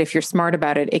I think that if you're smart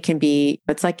about it,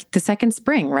 it's like the second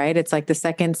spring, right? It's like the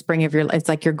second spring of it's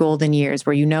like your golden years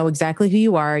where you know exactly who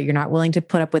you are. You're not willing to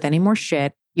put up with any more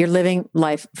shit. You're living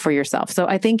life for yourself. So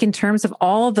I think in terms of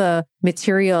all the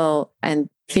material and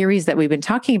theories that we've been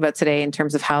talking about today, in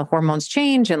terms of how hormones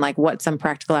change and what some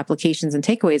practical applications and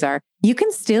takeaways are, you can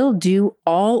still do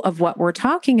all of what we're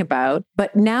talking about,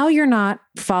 but now you're not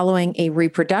following a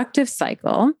reproductive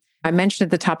cycle. I mentioned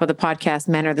at the top of the podcast,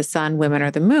 men are the sun, women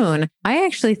are the moon. I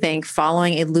actually think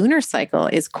following a lunar cycle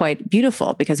is quite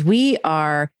beautiful because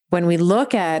when we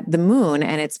look at the moon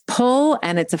and its pull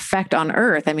and its effect on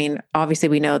Earth, obviously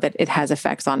we know that it has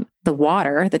effects on the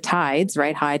water, the tides,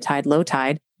 right? High tide, low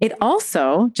tide. It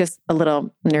also, just a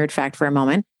little nerd fact for a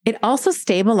moment, it also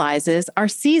stabilizes our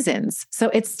seasons. So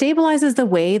it stabilizes the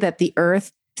way that the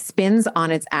Earth spins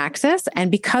on its axis. And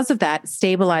because of that,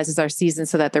 stabilizes our seasons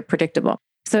so that they're predictable.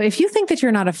 So if you think that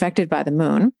you're not affected by the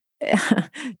moon,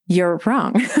 you're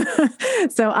wrong.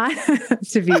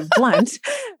 To be blunt,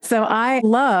 I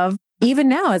love, even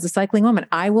now as a cycling woman,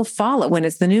 I will follow when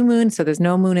it's the new moon. So there's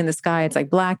no moon in the sky. It's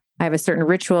black. I have a certain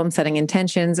ritual. I'm setting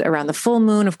intentions around the full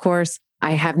moon, of course.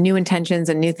 I have new intentions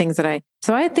and new things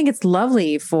so I think it's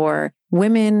lovely for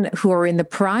women who are in the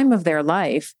prime of their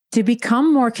life to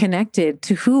become more connected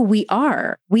to who we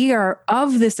are. We are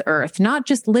of this earth, not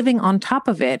just living on top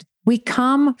of it. We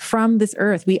come from this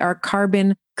earth. We are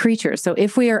carbon creatures. So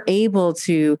if we are able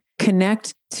to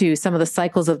connect to some of the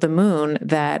cycles of the moon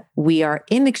that we are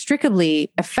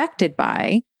inextricably affected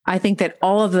by, I think that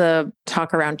all of the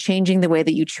talk around changing the way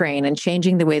that you train and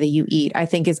changing the way that you eat, I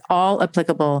think is all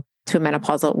applicable to a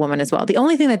menopausal woman as well. The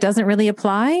only thing that doesn't really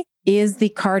apply is the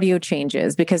cardio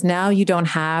changes, because now you don't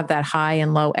have that high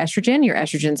and low estrogen. Your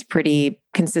estrogen's pretty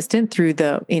consistent through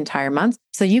the entire month.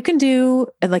 So you can do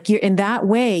you're in that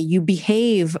way, you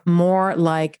behave more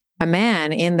like a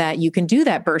man in that you can do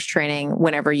that burst training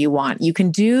whenever you want. You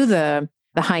can do the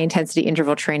high intensity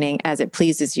interval training as it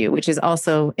pleases you, which is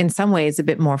also in some ways a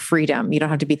bit more freedom. You don't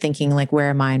have to be thinking like, where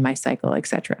am I in my cycle, et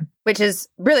cetera. Which is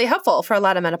really helpful for a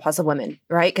lot of menopausal women,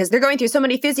 right? Because they're going through so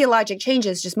many physiologic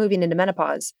changes just moving into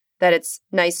menopause that it's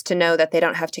nice to know that they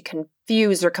don't have to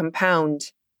confuse or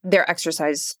compound their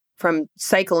exercise from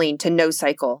cycling to no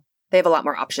cycle. They have a lot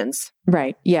more options.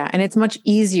 Right. Yeah. And it's much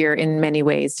easier in many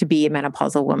ways to be a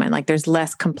menopausal woman. Like there's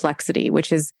less complexity,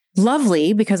 which is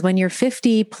lovely because when you're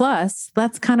 50 plus,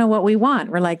 that's kind of what we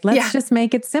want. We're like, let's just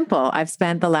make it simple. I've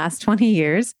spent the last 20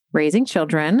 years raising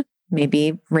children,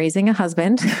 maybe raising a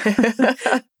husband.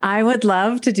 I would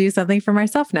love to do something for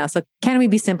myself now. So can we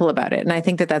be simple about it? And I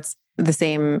think that that's the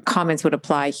same comments would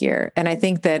apply here. And I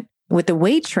think that with the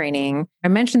weight training, I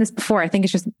mentioned this before, I think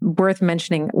it's just worth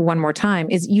mentioning one more time,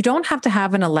 is you don't have to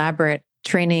have an elaborate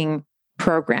training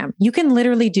program. You can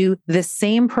literally do the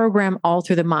same program all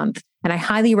through the month. And I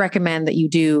highly recommend that you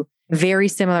do a very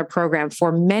similar program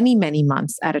for many, many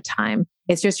months at a time.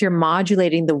 It's just you're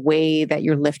modulating the way that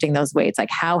you're lifting those weights,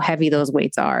 like how heavy those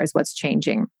weights are is what's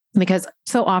changing. Because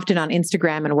so often on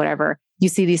Instagram and whatever, you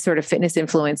see these sort of fitness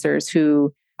influencers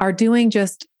who are doing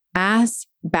just ass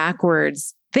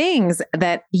backwards things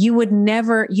that you would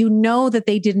never, that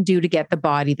they didn't do to get the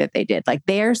body that they did. Like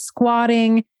they're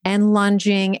squatting and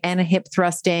lunging and hip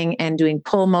thrusting and doing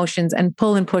pull motions and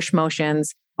pull and push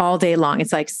motions all day long.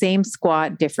 It's like same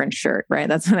squat, different shirt, right?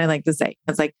 That's what I like to say.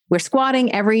 It's like we're squatting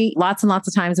lots and lots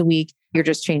of times a week. You're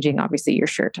just changing, obviously, your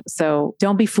shirt. So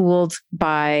don't be fooled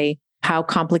by how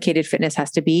complicated fitness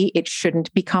has to be. It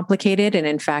shouldn't be complicated. And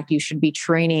in fact, you should be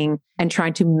training and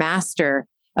trying to master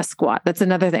a squat. That's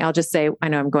another thing. I'll just say, I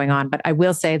know I'm going on, but I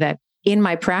will say that in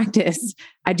my practice,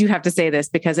 I do have to say this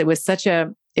because it was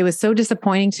so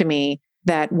disappointing to me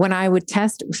that when I would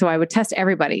test, so I would test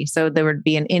everybody. So there would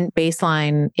be an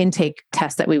baseline intake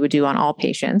test that we would do on all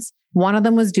patients. One of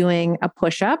them was doing a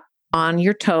push-up on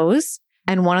your toes,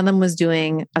 and one of them was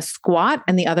doing a squat,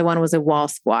 and the other one was a wall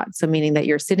squat. So meaning that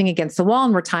you're sitting against the wall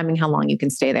and we're timing how long you can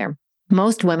stay there.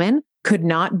 Most women could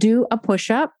not do a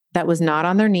push-up that was not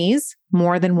on their knees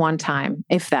more than one time,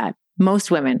 if that.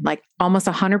 Most women, like almost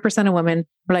 100% of women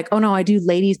were like, oh no, I do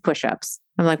ladies push-ups.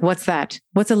 I'm like, what's that?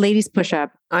 What's a ladies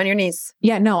push-up? On your knees.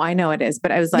 Yeah, no, I know it is.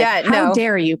 But I was like, how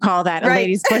dare you call that a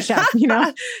ladies push-up?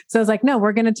 So I was like, no,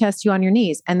 we're going to test you on your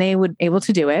knees. And they would able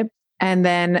to do it. And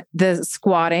then the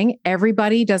squatting, almost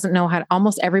everybody doesn't know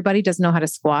how to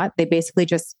squat. They basically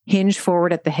just hinge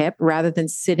forward at the hip rather than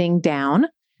sitting down,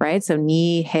 right? So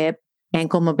knee, hip,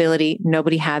 ankle mobility,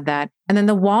 nobody had that. And then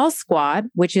the wall squat,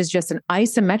 which is just an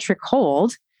isometric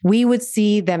hold, we would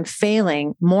see them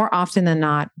failing more often than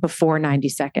not before 90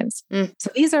 seconds. So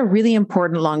these are really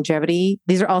important longevity.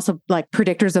 These are also like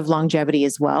predictors of longevity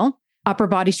as well. Upper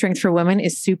body strength for women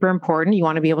is super important. You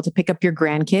want to be able to pick up your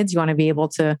grandkids. You want to be able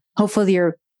to, hopefully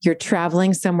you're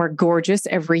traveling somewhere gorgeous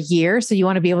every year. So you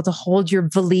want to be able to hold your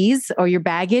valise or your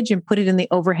baggage and put it in the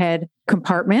overhead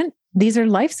compartment. These are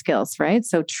life skills, right?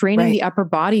 So training the upper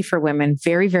body for women,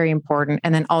 very, very important.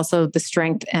 And then also the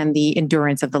strength and the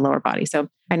endurance of the lower body. So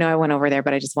I know I went over there,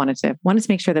 but I just wanted to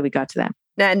make sure that we got to that.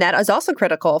 And that is also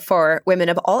critical for women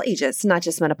of all ages, not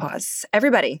just menopause.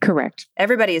 Everybody. Correct.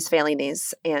 Everybody is failing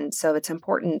these. And so it's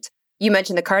important. You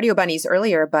mentioned the cardio bunnies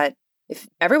earlier, but if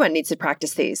everyone needs to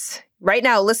practice these. Right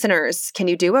now, listeners, can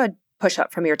you do a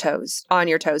push-up from your toes, on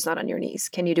your toes, not on your knees?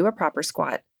 Can you do a proper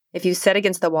squat? If you sit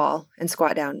against the wall and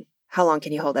squat down, how long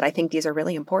can you hold it? I think these are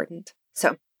really important.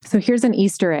 So here's an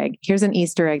Easter egg. Here's an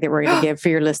Easter egg that we're going to give for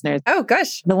your listeners. Oh,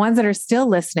 gosh. The ones that are still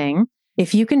listening,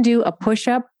 if you can do a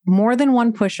push-up, more than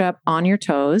one push-up on your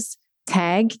toes,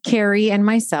 tag Carrie and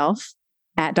myself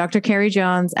at Dr. Carrie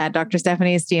Jones, at Dr.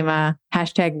 Stephanie Estima,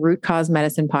 hashtag Root Cause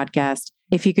Medicine Podcast.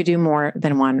 If you could do more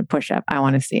than one push-up, I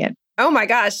want to see it. Oh my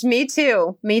gosh. Me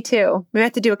too. We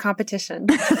have to do a competition.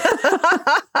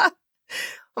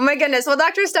 Oh my goodness. Well,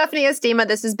 Dr. Stephanie Estima,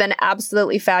 this has been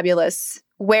absolutely fabulous.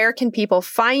 Where can people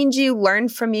find you, learn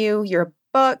from you, your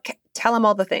book? Tell them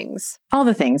all the things. All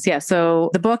the things. Yeah. So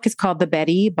the book is called The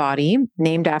Betty Body,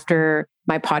 named after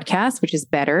my podcast, which is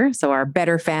Better. So our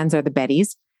better fans are the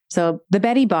Bettys. So The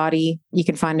Betty Body, you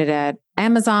can find it at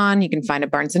Amazon. You can find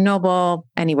it Barnes & Noble,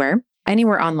 anywhere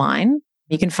online.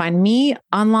 You can find me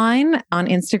online on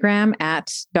Instagram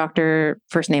at Dr.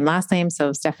 First name, last name.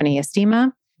 So Stephanie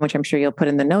Estima, which I'm sure you'll put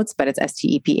in the notes, but it's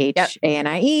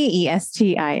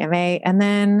STEPHANIEESTIMA. And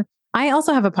then I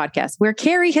also have a podcast where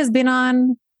Carrie has been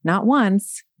on not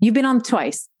once. You've been on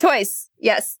twice. Twice.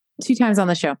 Yes. 2 times on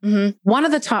the show. Mm-hmm. One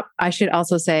of the top, I should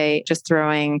also say, just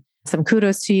throwing some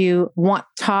kudos to you.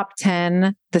 Top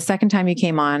 10, the second time you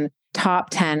came on, top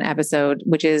 10 episode,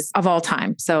 which is of all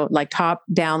time. So like top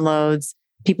downloads,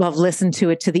 people have listened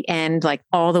to it to the end, like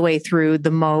all the way through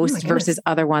the most versus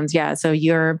other ones. Yeah. So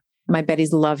my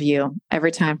Bettys love you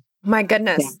every time. My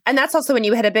goodness. Yeah. And that's also when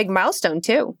you hit a big milestone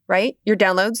too, right? Your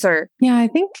downloads are... Yeah,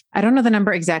 I don't know the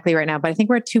number exactly right now, but I think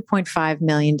we're at 2.5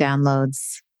 million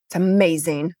downloads. It's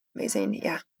amazing. Amazing.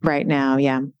 Yeah. Right now.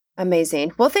 Yeah.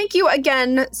 Amazing. Well, thank you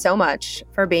again so much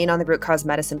for being on the Root Cause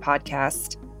Medicine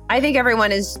podcast. I think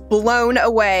everyone is blown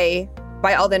away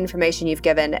by all the information you've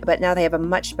given, but now they have a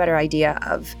much better idea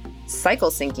of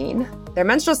cycle syncing, their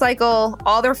menstrual cycle,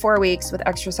 all their 4 weeks with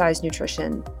exercise,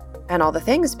 nutrition, and all the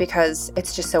things, because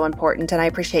it's just so important. And I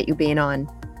appreciate you being on.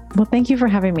 Well, thank you for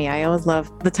having me. I always love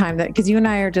the time because you and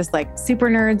I are just like super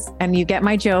nerds and you get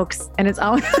my jokes and it's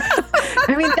always,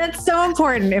 I mean, that's so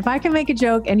important. If I can make a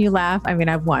joke and you laugh, I mean,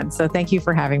 I've won. So thank you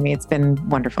for having me. It's been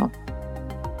wonderful.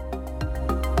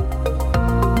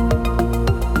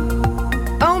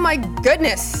 Oh my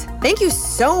goodness. Thank you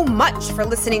so much for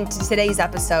listening to today's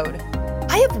episode.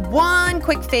 I have one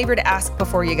quick favor to ask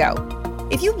before you go.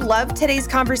 If you loved today's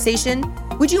conversation,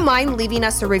 would you mind leaving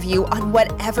us a review on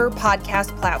whatever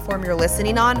podcast platform you're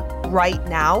listening on right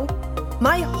now?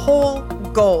 My whole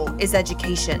goal is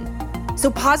education.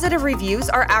 So positive reviews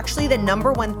are actually the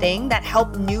number one thing that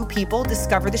help new people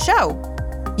discover the show.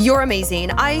 You're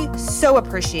amazing. I so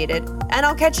appreciate it. And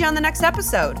I'll catch you on the next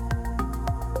episode.